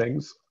of quick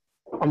things.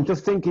 I'm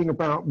just thinking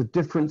about the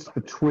difference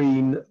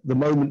between the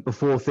moment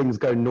before things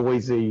go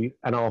noisy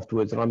and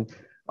afterwards. And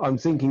I'm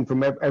thinking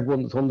from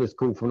everyone that's on this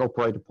call from an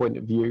operator point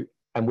of view,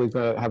 and we're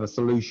going to have a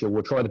solution.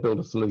 We'll try to build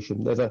a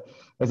solution. There's a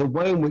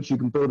way in which you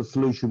can build a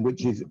solution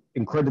which is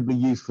incredibly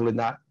useful in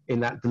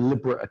that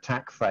deliberate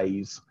attack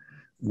phase,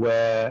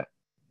 where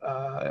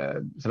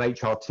it's an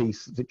HRT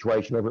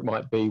situation, whatever it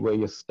might be, where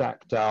you're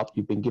stacked up,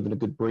 you've been given a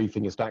good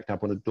briefing, you're stacked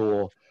up on a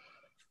door,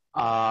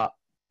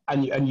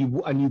 and you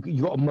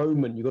got a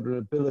moment, you've got an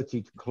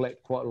ability to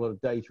collect quite a lot of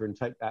data and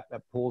take that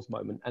pause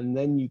moment, and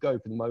then you go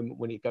for the moment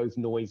when it goes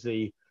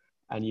noisy,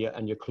 and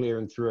you're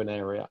clearing through an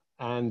area.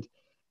 And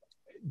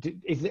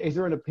is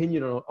there an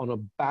opinion on a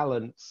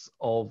balance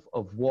of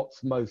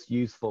what's most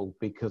useful?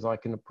 Because I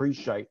can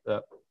appreciate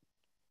that,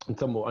 and I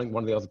think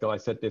one of the other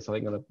guys said this, I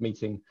think, on a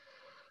meeting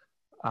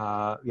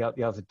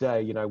the other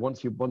day, you know,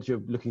 once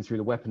you're looking through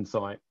the weapon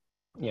sight,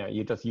 you know,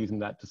 you're just using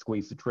that to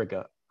squeeze the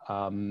trigger.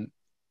 And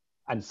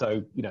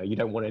so, you know, you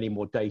don't want any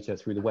more data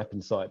through the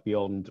weapon sight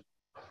beyond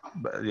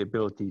the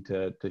ability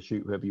to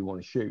shoot whoever you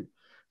want to shoot.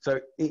 So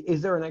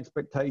is there an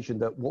expectation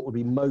that what would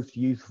be most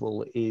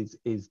useful is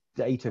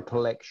data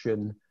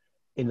collection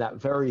in that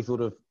very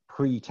sort of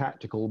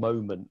pre-tactical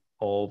moment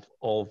of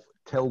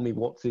tell me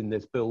what's in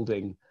this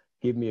building,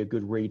 give me a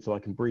good read so I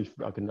can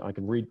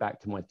read back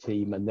to my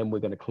team, and then we're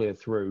going to clear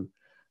through,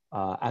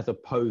 as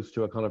opposed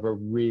to a kind of a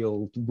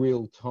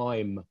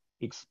real-time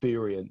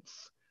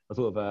experience, a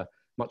sort of a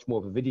much more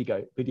of a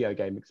video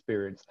game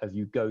experience as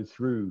you go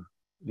through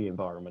the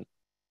environment.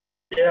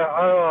 Yeah,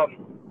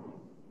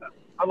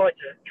 I'd like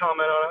to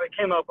comment on it. I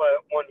came up with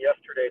one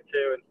yesterday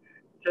too, and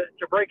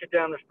to break it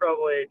down, there's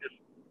probably just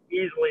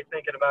easily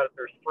thinking about it.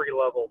 There's three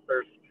levels.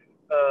 There's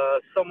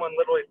someone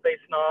literally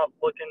facing off,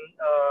 looking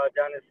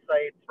down his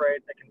sights,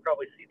 right? That can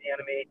probably see the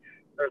enemy.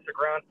 There's the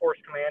ground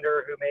force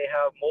commander who may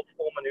have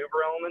multiple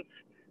maneuver elements,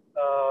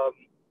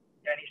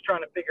 and he's trying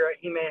to figure out,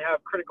 he may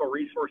have critical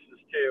resources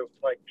too,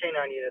 like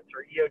K9 units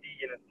or EOD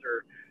units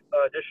or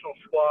additional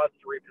squads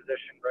to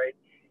reposition, right?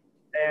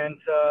 And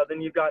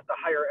then you've got the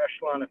higher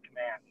echelon of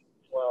command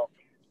as well.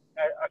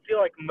 I feel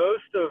like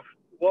most of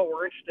what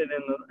we're interested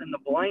in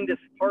the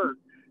blindest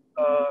part,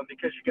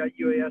 because you got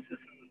UASs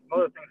and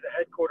other things at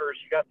headquarters,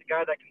 you got the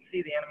guy that can see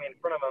the enemy in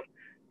front of him,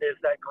 is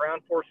that ground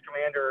force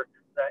commander,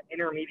 that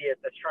intermediate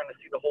that's trying to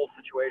see the whole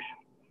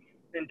situation.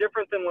 And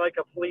different than like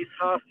a police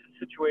hostage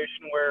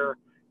situation where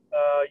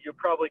you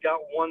probably got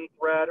one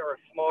threat or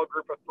a small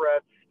group of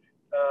threats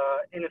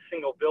in a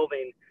single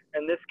building.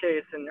 In this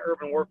case, in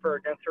urban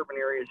warfare, dense urban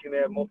areas, you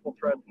may have multiple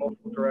threats,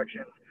 multiple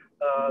directions.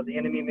 The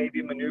enemy may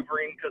be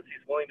maneuvering because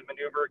he's willing to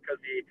maneuver because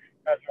he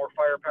has more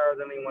firepower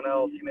than anyone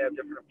else. You may have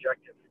different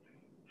objectives.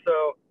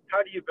 So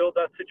how do you build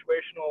that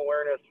situational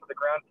awareness for the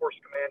ground force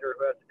commander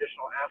who has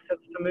additional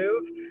assets to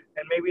move?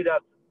 And maybe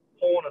that's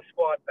pulling a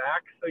squad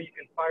back so you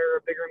can fire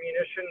a bigger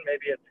munition.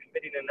 Maybe it's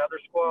committing another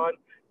squad.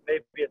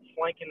 Maybe it's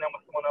flanking them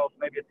with someone else.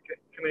 Maybe it's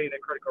committing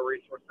a critical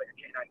resource like a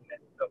K9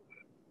 unit. So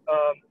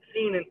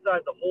seeing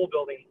inside the whole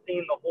building,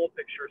 seeing the whole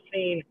picture,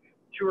 seeing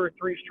 2 or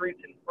 3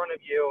 streets in front of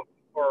you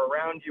or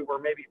around you where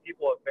maybe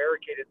people have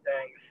barricaded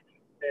things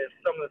is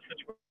some of the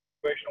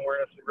situational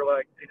awareness we really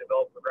like to see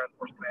develop for ground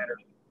force commanders.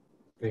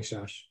 Thanks,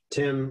 Josh.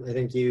 Tim, I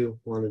think you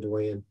wanted to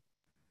weigh in.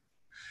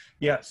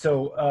 Yeah,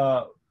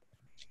 so,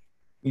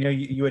 you know,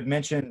 you had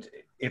mentioned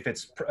if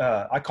it's,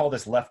 I call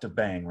this left of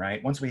bang,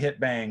 right? Once we hit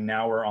bang,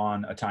 now we're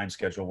on a time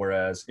schedule.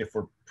 Whereas if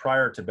we're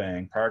prior to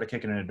bang, prior to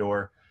kicking in a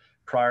door,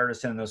 prior to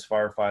sending those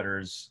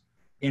firefighters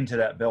into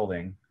that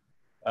building,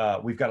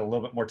 we've got a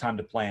little bit more time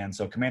to plan.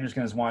 So commander's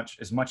going to want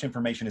as much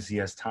information as he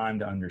has time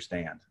to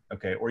understand,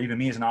 okay? Or even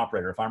me as an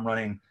operator, if I'm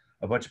running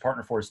a bunch of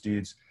partner force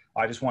dudes,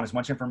 I just want as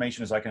much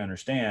information as I can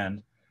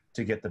understand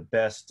to get the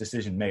best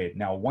decision made.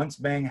 Now, once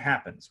bang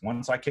happens,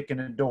 once I kick in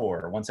a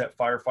door, once that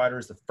firefighter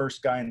is the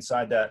first guy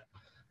inside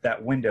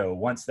that window,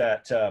 once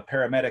that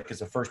paramedic is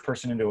the first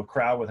person into a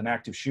crowd with an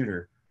active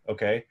shooter,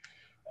 okay?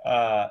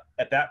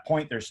 At that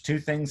point, there's 2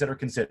 things that are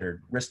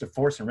considered, risk of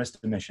force and risk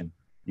of mission.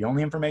 The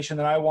only information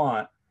that I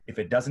want, if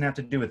it doesn't have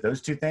to do with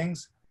those 2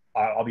 things,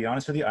 I'll be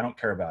honest with you, I don't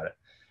care about it.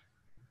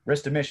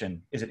 Risk to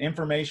mission, is it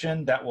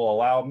information that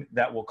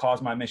will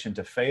cause my mission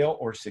to fail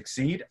or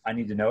succeed? I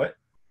need to know it.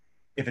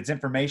 If it's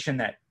information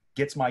that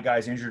gets my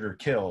guys injured or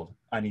killed,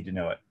 I need to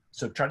know it.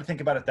 So try to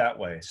think about it that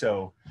way.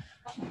 So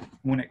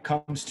when it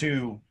comes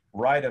to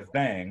right of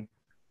bang,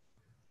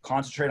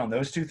 concentrate on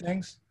those 2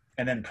 things.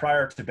 And then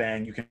prior to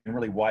bang, you can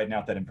really widen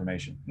out that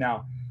information.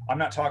 Now, I'm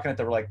not talking at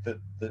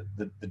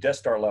the Death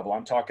Star level.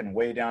 I'm talking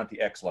way down at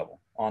the X level,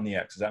 on the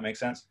X. Does that make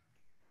sense?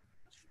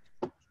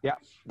 Yeah.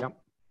 Yep.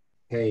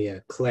 Hey,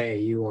 Clay,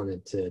 you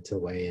wanted to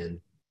weigh in.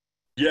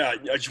 Yeah,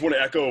 I just want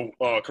to echo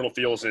Colonel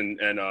Fields and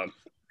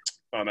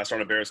Master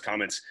Navarro's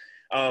comments,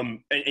 and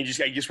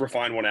just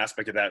refine one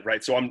aspect of that,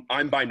 right? So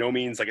I'm by no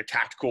means like a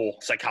tactical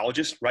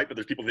psychologist, right? But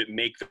there's people that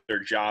make their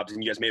jobs,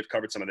 and you guys may have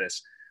covered some of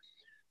this.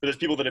 but there's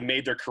people that have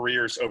made their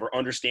careers over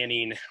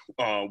understanding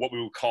what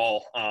we would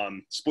call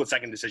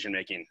split-second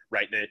decision-making,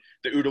 right?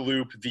 The OODA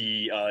loop,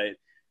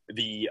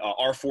 the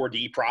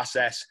R4D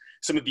process,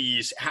 some of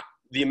these,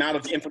 the amount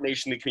of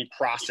information that can be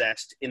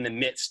processed in the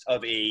midst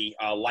of a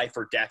life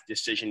or death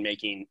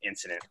decision-making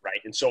incident, right?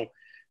 And so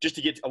just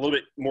to get a little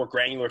bit more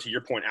granular to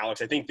your point,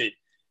 Alex, I think that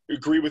I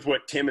agree with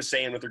what Tim is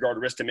saying with regard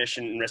to risk to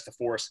mission and risk to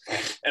force,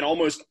 and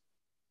almost,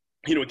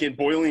 you know, again,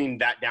 boiling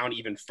that down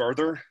even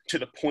further to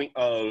the point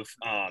of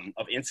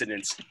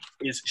incidents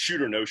is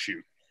shoot or no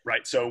shoot,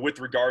 right? So with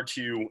regard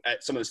to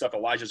some of the stuff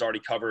Elijah's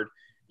already covered,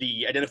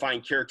 the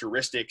identifying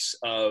characteristics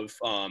of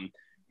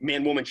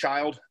man, woman,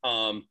 child,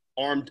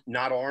 armed,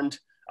 not armed,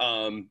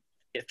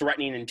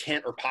 threatening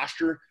intent or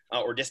posture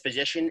or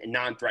disposition, and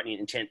non-threatening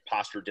intent,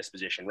 posture,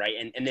 disposition, right?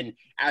 And then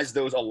as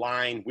those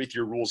align with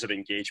your rules of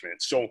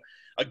engagement. So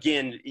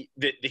again,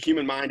 the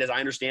human mind, as I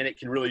understand it,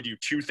 can really do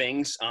two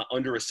things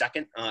under a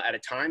second at a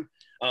time.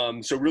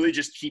 So really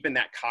just keeping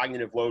that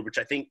cognitive load, which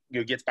I think, you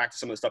know, gets back to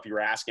some of the stuff you were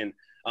asking.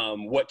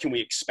 What can we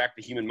expect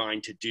the human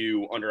mind to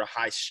do under a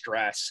high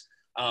stress,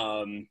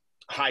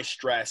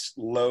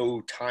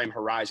 low time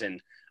horizon?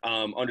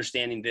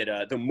 Understanding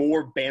that the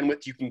more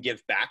bandwidth you can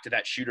give back to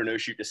that shoot or no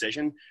shoot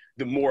decision,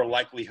 the more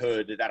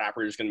likelihood that that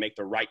operator is going to make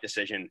the right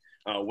decision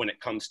when it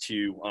comes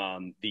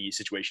to the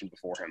situation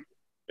before him,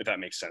 if that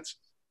makes sense.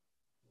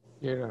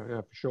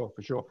 Yeah,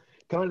 for sure.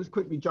 Can I just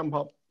quickly jump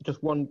up,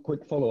 just one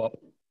quick follow-up,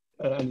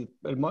 and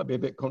it might be a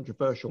bit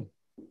controversial.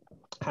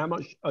 How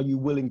much are you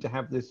willing to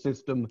have this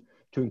system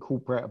to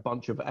incorporate a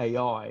bunch of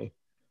AI,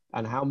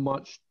 and how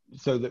much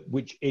so that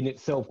which in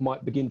itself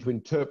might begin to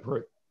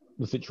interpret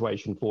the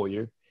situation for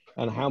you,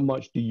 and how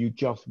much do you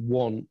just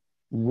want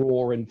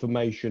raw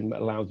information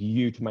that allows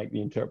you to make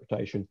the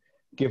interpretation,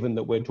 given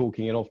that we're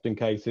talking in often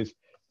cases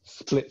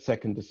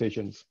split-second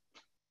decisions?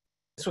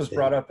 This was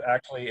brought up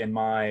actually in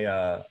my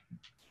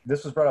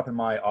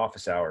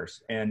office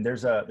hours, and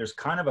there's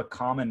kind of a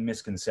common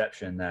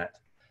misconception that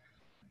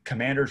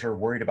commanders are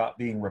worried about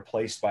being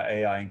replaced by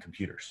AI and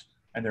computers,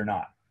 and they're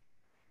not.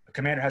 A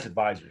commander has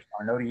advisors.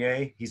 Our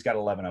ODA, he's got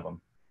 11 of them.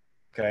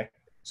 Okay,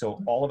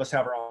 so all of us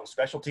have our own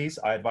specialties.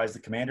 I advise the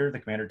commander. The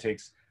commander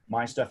takes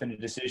my stuff into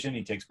decision.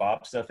 He takes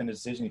Bob's stuff into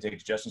decision. He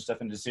takes Justin's stuff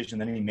into decision.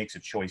 Then he makes a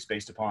choice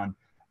based upon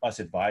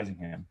us advising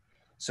him.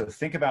 So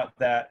think about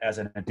that as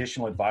an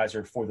additional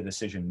advisor for the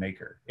decision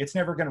maker. It's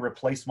never going to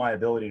replace my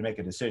ability to make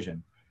a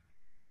decision.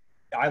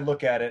 I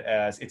look at it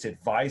as it's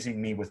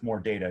advising me with more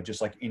data, just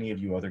like any of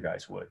you other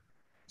guys would.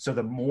 So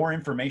the more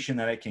information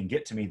that it can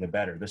get to me, the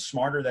better. The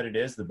smarter that it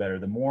is, the better.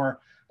 The more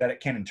that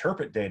it can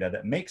interpret data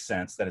that makes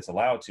sense, that it's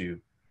allowed to,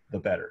 the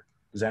better.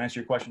 Does that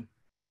answer your question?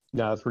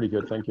 Yeah, that's pretty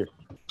good. Thank you.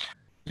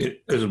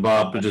 As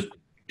Bob, to just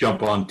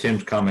jump on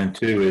Tim's comment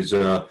too, is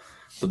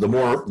the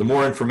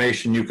more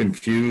information you can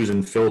fuse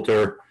and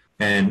filter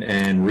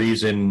and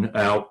reason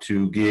out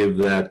to give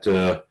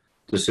that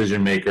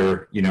decision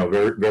maker, you know,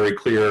 very, very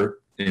clear,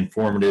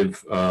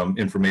 informative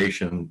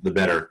information, the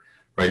better,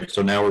 right?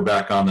 So now we're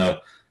back on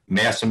the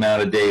mass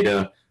amount of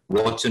data,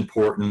 what's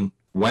important,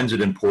 when's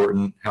it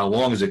important, how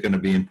long is it going to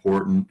be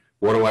important,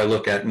 what do I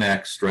look at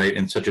next, right?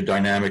 In such a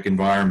dynamic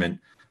environment,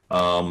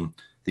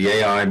 the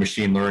AI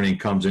machine learning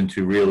comes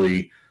into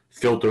really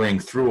filtering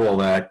through all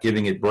that,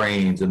 giving it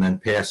brains, and then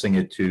passing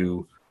it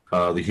to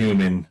the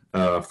human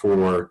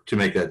to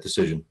make that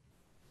decision.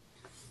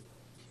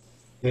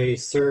 Hey,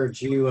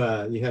 Serge, you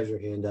have your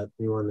hand up.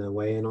 You want to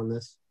weigh in on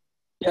this?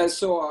 Yeah,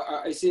 so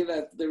I see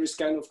that there is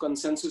kind of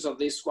consensus of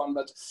this one,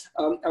 but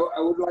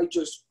I would like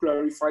just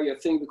clarify a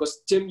thing,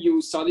 because Tim,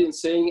 you started in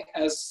saying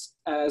as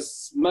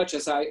much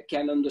as I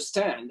can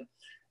understand,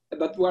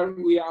 but where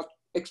we are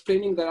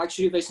explaining that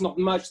actually there's not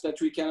much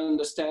that we can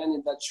understand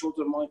in that short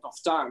amount of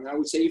time. I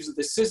would say if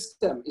the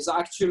system is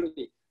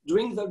actually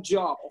doing the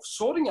job of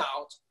sorting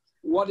out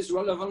what is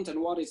relevant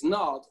and what is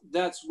not,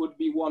 that would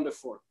be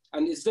wonderful.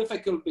 And it's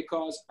difficult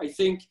because I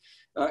think,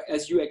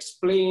 as you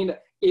explained,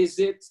 is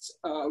it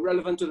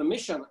relevant to the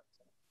mission?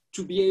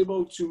 To be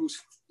able to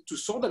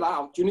sort it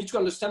out, you need to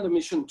understand the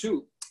mission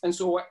too. And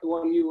so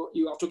when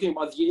you are talking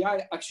about the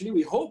AI, actually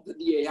we hope that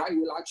the AI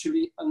will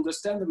actually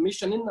understand the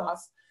mission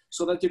enough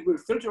so that it will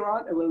filter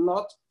out and will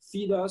not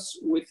feed us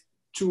with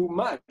too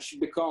much,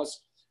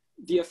 because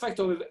the effect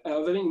of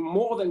having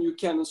more than you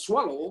can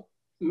swallow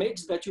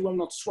makes that you will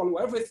not swallow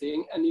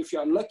everything. And if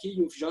you're unlucky,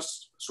 you've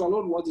just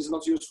swallowed what is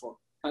not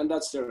useful. And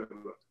that's terrible.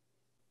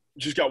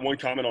 Just got one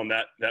comment on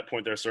that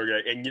point there,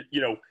 Sergey. And,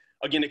 you know,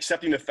 again,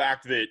 accepting the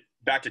fact that,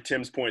 back to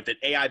Tim's point, that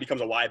AI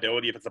becomes a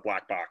liability if it's a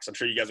black box. I'm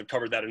sure you guys have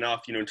covered that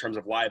enough, you know, in terms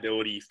of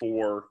liability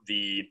for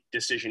the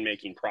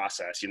decision-making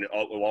process. You know,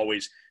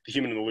 the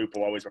human in the loop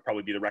will always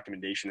probably be the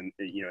recommendation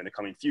in the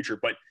coming future.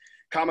 But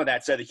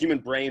that said, the human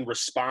brain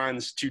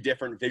responds to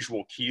different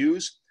visual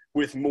cues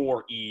with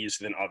more ease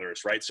than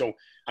others, right? So,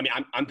 I mean,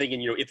 I'm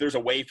thinking, you know, if there's a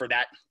way for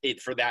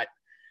that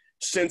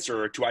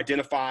sensor to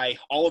identify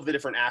all of the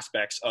different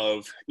aspects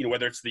of, you know,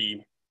 whether it's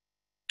the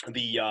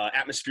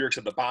atmospherics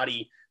of the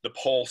body, the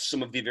pulse,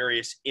 some of the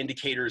various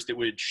indicators that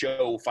would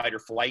show fight or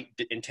flight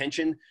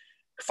intention,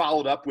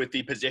 followed up with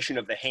the position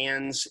of the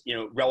hands, you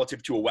know,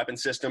 relative to a weapon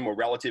system or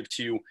relative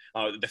to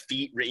the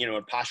feet, you know,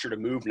 a posture to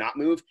move, not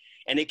move.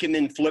 And it can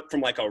then flip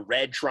from like a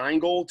red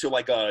triangle to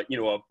like a, you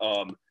know,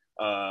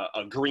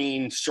 a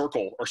green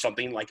circle or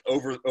something, like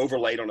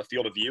overlaid on a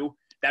field of view.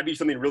 That'd be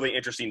something really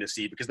interesting to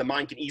see, because the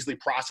mind can easily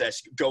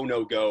process go,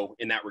 no go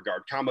in that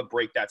regard. Comma,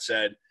 break, that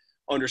said,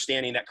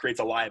 understanding that creates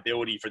a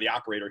liability for the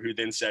operator, who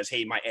then says,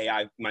 hey, my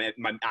AI, my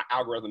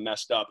algorithm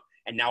messed up,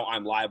 and now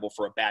I'm liable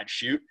for a bad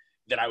shoot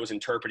that I was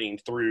interpreting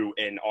through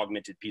an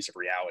augmented piece of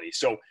reality.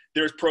 So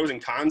there's pros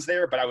and cons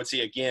there, but I would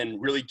say, again,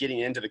 really getting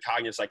into the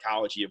cognitive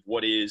psychology of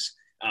what is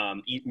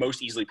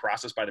most easily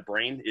processed by the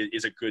brain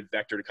is a good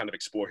vector to kind of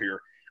explore here.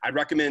 I'd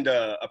recommend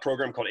a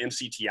program called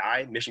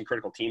MCTI, Mission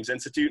Critical Teams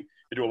Institute.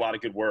 They do a lot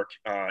of good work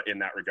in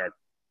that regard.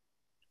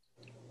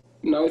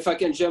 Now, if I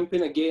can jump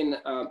in again,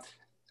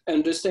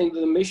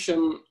 understanding the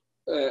mission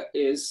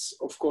is,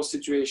 of course,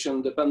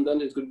 situation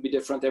dependent. It could be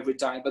different every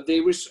time. But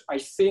there is, I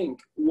think,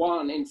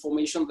 one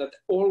information that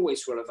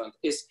always relevant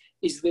is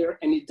there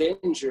any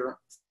danger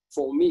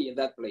for me in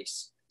that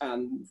place?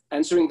 And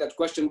answering that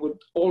question would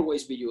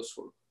always be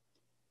useful.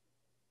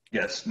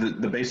 Yes,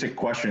 the basic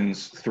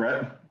questions: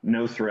 threat,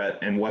 no threat,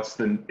 and what's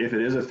the, if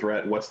it is a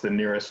threat, what's the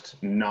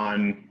nearest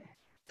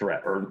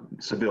non-threat or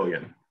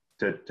civilian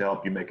to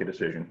help you make a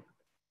decision.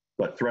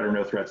 But threat or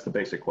no threat's the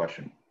basic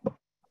question.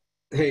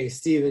 Hey,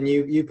 Stephen,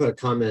 you put a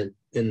comment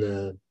in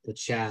the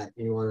chat.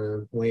 You want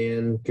to weigh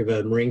in, give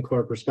a Marine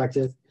Corps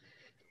perspective?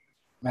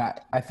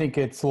 I think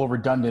it's a little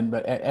redundant,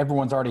 but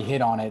everyone's already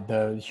hit on it.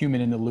 The human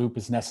in the loop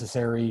is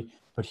necessary,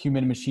 but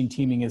human and machine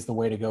teaming is the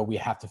way to go. We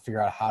have to figure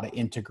out how to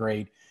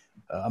integrate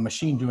a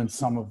machine doing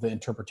some of the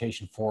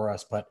interpretation for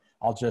us. But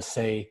I'll just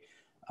say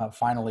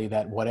finally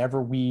that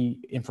whatever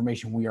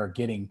information we are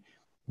getting,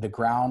 the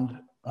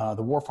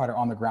warfighter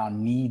on the ground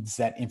needs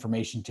that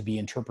information to be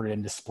interpreted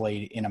and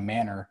displayed in a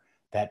manner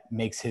that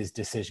makes his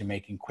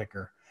decision-making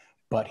quicker.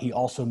 But he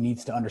also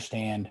needs to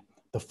understand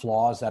the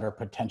flaws that are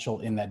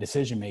potential in that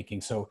decision-making.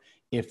 So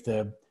if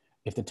the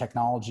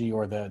technology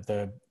or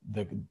the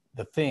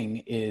thing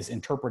is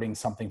interpreting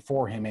something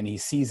for him and he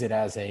sees it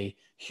as a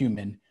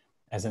human,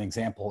 as an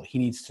example, he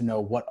needs to know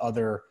what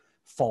other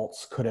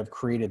faults could have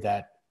created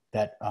that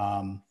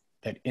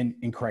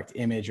incorrect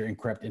image or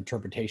incorrect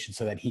interpretation,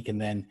 so that he can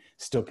then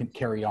still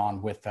carry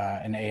on with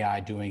an AI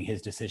doing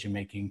his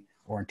decision-making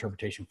or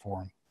interpretation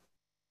for him.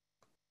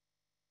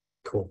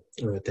 Cool.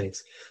 All right,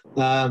 thanks.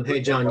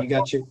 Hey, John, you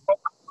got your...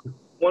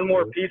 One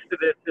more piece to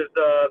this is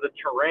the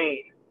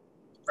terrain,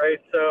 right?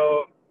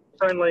 So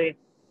friendly,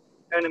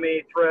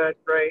 enemy, threat,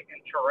 right,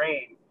 and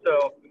terrain.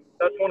 So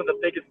that's one of the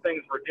biggest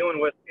things we're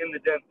dealing with in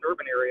the dense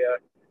urban area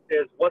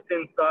is what's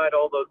inside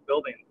all those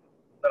buildings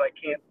that I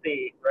can't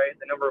see, right?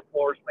 The number of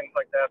floors, things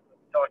like that we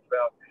talked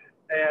about.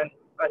 And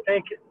I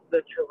think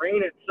the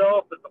terrain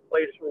itself is a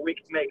place where we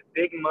can make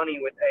big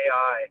money with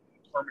AI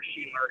or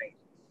machine learning,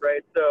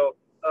 right? So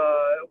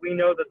we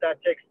know that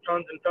takes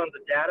tons and tons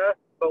of data,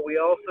 but we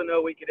also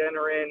know we could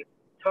enter in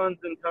tons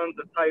and tons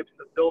of types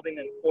of building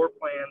and floor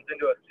plans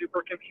into a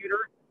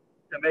supercomputer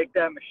to make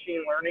that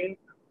machine learning.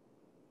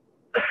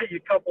 You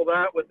couple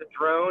that with the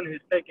drone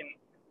who's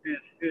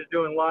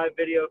doing live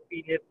video,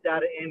 feeding its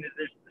data into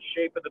the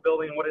shape of the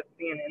building and what it's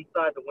seeing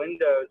inside the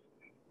windows,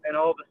 and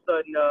all of a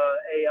sudden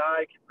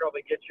AI can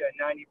probably get you a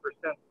 90%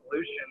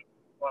 solution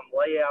on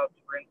layouts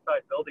for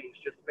inside buildings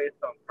just based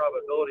on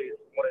probabilities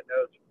and what it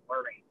knows from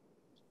learning.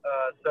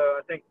 So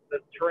I think the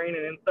terrain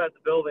and inside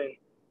the building,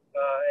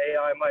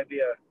 AI might be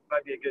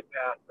a good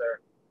path there.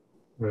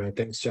 All right,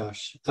 thanks,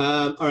 Josh.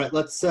 All right,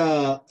 let's.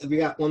 We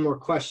got one more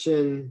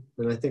question,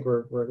 and I think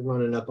we're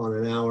running up on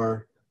an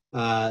hour.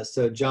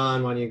 So,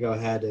 John, why don't you go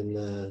ahead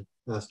and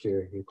ask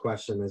your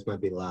question? This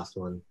might be the last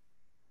one.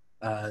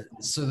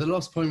 So the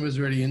last point was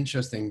really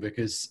interesting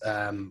because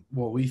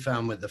what we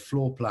found with the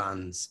floor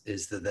plans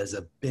is that there's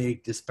a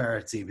big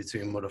disparity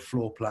between what a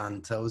floor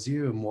plan tells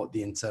you and what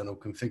the internal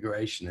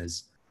configuration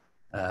is.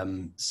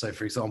 So,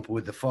 for example,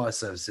 with the fire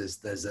services,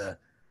 there's a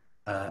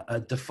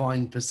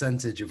defined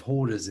percentage of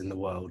hoarders in the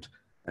world,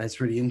 and it's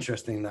really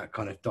interesting, that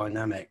kind of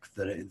dynamic,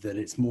 that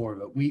it's more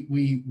of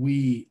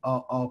a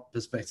our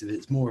perspective,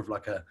 it's more of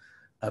like a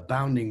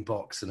bounding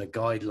box and a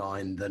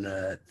guideline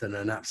than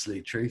an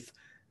absolute truth.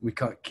 We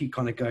keep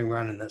kind of going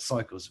around in that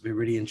cycle, so it'd be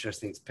really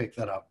interesting to pick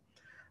that up.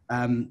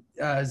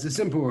 As a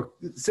simple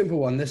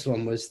one, this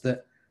one was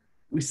that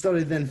we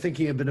started then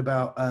thinking a bit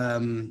about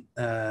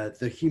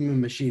the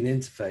human-machine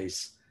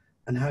interface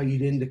and how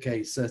you'd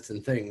indicate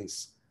certain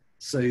things.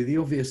 So the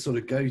obvious sort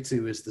of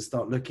go-to is to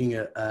start looking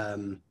at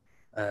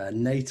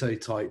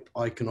NATO-type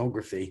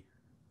iconography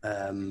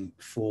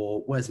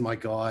for where's my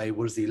guy,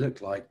 what does he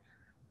look like?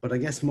 But I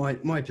guess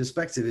my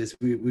perspective is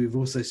we've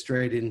also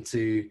strayed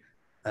into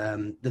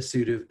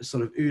the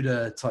sort of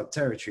OODA-type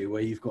territory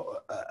where you've got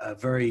a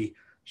very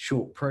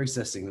short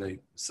processing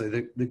loop. So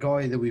the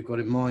guy that we've got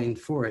in mind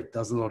for it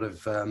does a lot of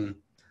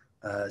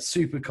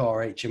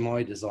supercar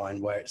HMI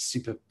design where it's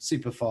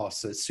super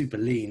fast, so it's super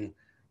lean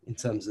in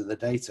terms of the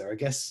data. I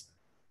guess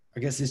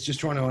it's just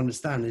trying to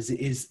understand, is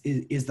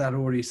that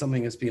already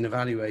something that's been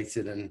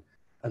evaluated, and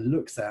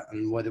looks at,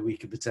 and whether we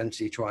could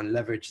potentially try and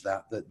leverage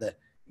that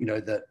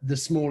the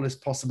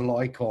smallest possible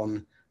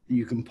icon that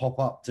you can pop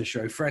up to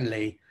show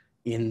friendly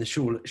in the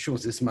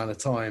shortest amount of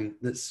time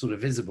that's sort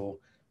of visible,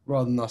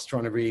 rather than us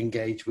trying to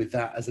re-engage with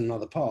that as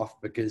another path,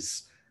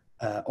 because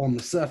on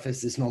the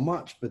surface it's not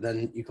much, but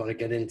then you kind of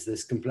get into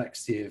this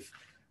complexity of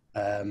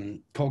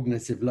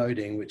cognitive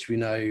loading, which we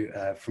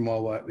know from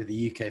our work with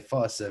the UK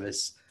Fire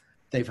Service,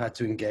 they've had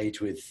to engage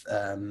with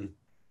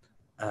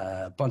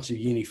a bunch of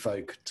uni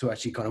folk to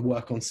actually kind of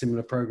work on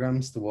similar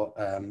programs to what,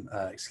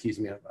 excuse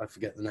me, I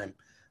forget the name,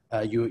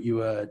 you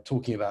were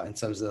talking about in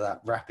terms of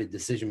that rapid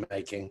decision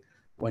making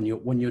when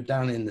you're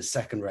down in the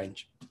second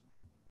range.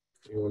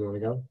 Anyone want to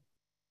go?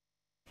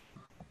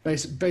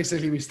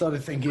 Basically, we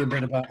started thinking a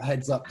bit about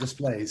heads-up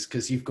displays,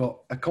 because you've got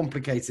a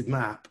complicated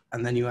map,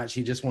 and then you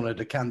actually just want to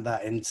decant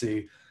that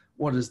into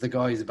what is the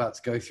guy who's about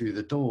to go through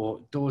the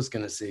door's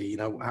going to see. You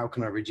know, how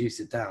can I reduce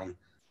it down?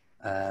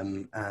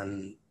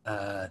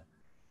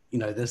 You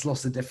know, there's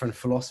lots of different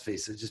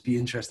philosophies. So it'd just be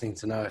interesting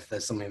to know if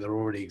there's something that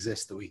already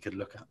exists that we could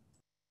look at.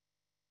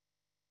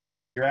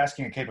 You're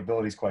asking a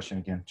capabilities question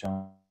again,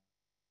 John.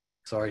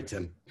 Sorry,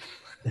 Tim.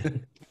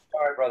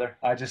 Sorry, brother.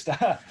 I just,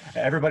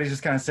 everybody's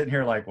just kind of sitting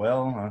here like,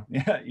 well,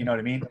 yeah, you know what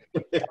I mean?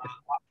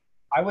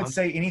 I would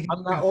say anything.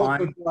 I'm not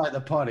awkward guy at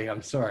the party.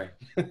 I'm sorry.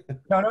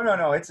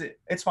 No.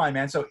 It's fine,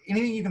 man. So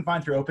anything you can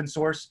find through open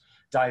source,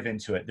 dive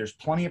into it. There's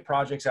plenty of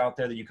projects out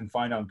there that you can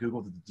find on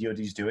Google that the DoD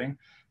is doing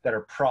that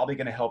are probably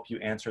going to help you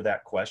answer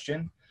that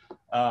question.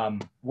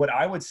 What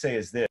I would say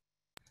is this.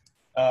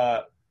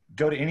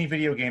 Go to any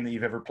video game that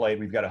you've ever played.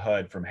 We've got a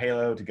HUD from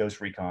Halo to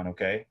Ghost Recon,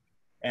 okay?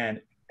 And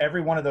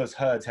every one of those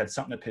HUDs had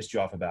something that pissed you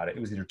off about it.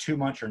 It was either too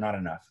much or not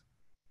enough.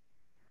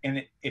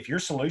 And if your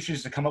solution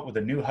is to come up with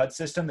a new HUD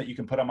system that you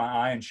can put on my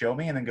eye and show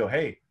me and then go,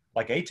 hey,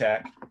 like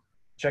ATAC,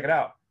 check it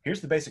out. Here's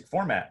the basic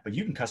format, but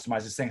you can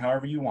customize this thing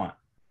however you want.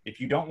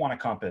 If you don't want a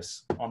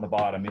compass on the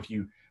bottom, if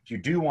you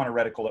do want a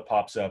reticle that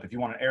pops up, if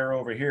you want an arrow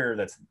over here,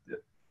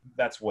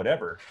 that's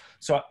whatever.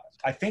 So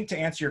I think to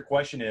answer your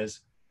question is,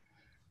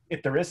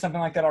 if there is something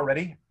like that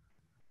already,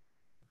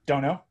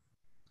 don't know.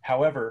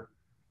 However,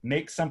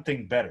 make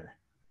something better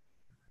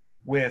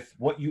with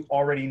what you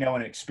already know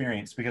and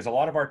experience, because a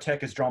lot of our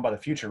tech is drawn by the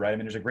future, right? I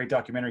mean, there's a great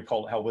documentary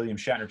called How William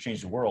Shatner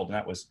Changed the World, and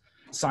that was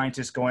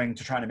scientists going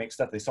to trying to make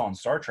stuff they saw in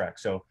Star Trek.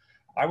 So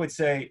I would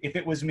say if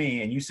it was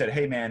me and you said,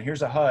 hey man,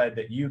 here's a HUD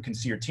that you can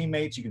see your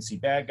teammates, you can see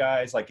bad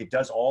guys, like it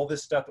does all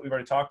this stuff that we've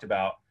already talked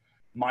about.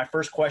 My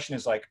first question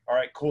is like, all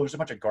right, cool, there's a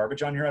bunch of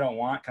garbage on here I don't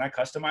want. Can I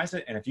customize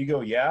it? And if you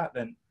go, yeah,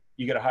 then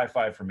you get a high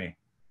five from me.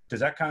 Does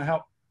that kind of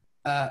help?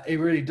 It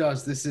really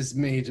does. This is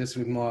me just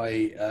with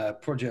my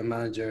project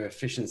manager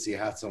efficiency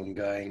hat on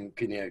going,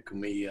 can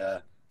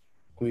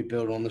we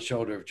build on the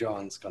shoulder of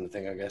John's kind of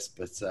thing, I guess.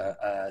 But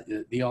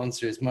the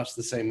answer is much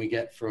the same we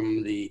get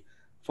from the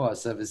fire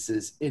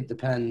services. It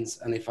depends.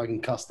 And if I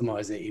can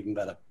customize it, even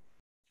better.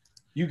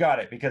 You got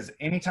it. Because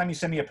anytime you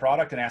send me a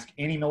product and ask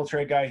any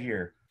military guy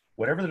here,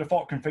 whatever the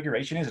default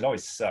configuration is, it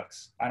always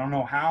sucks. I don't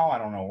know how, I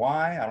don't know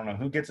why, I don't know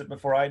who gets it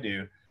before I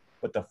do.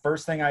 But the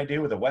first thing I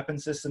do with a weapon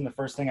system, the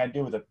first thing I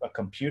do with a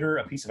computer,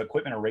 a piece of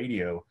equipment, a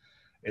radio,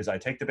 is I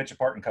take the bitch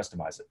apart and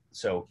customize it.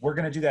 So we're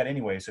going to do that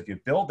anyway. So if you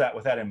build that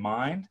with that in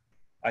mind,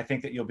 I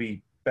think that you'll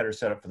be better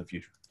set up for the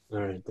future. All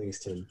right. Thanks,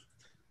 Tim.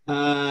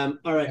 All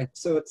right.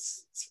 So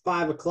it's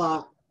 5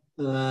 o'clock.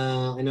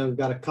 I know we've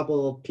got a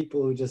couple of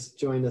people who just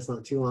joined us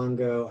not too long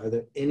ago. Are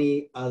there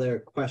any other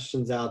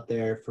questions out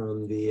there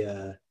from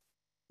the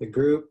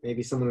group?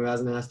 Maybe someone who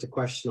hasn't asked a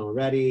question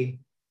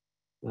already.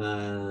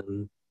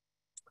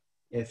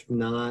 If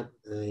not,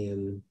 I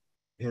am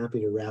happy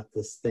to wrap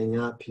this thing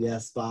up.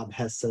 Yes, Bob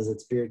Hess says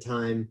it's beer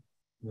time.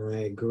 I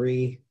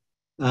agree.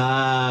 So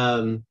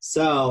I'm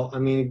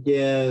going to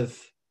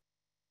give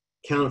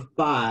count of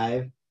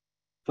 5.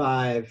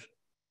 5,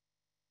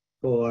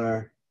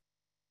 4,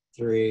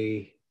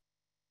 3,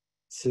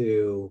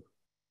 2,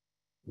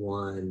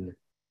 1,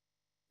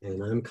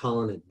 and I'm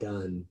calling it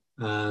done.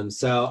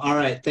 All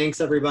right, thanks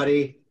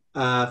everybody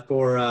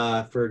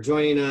for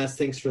joining us.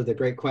 Thanks for the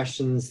great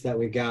questions that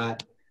we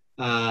got.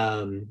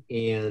 Feel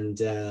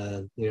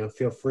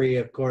free,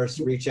 of course,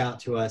 reach out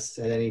to us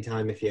at any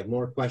time if you have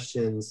more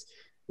questions.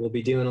 We'll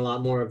be doing a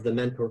lot more of the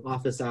mentor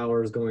office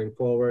hours going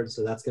forward,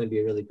 so that's going to be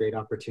a really great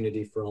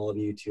opportunity for all of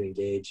you to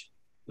engage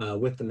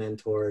with the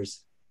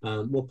mentors.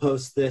 We'll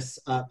post this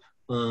up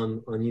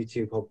on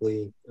YouTube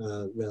hopefully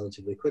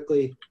relatively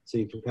quickly, so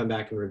you can come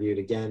back and review it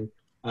again.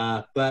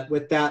 But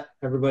with that,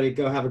 everybody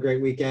go have a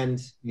great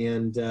weekend,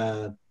 and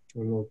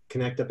we'll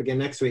connect up again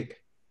next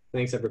week.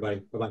 Thanks,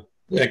 everybody. Bye-bye.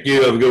 Thank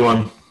you. Have a good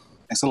one.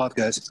 Thanks a lot,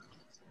 guys.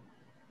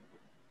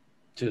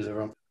 Cheers,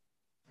 everyone.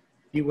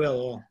 Be well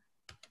all.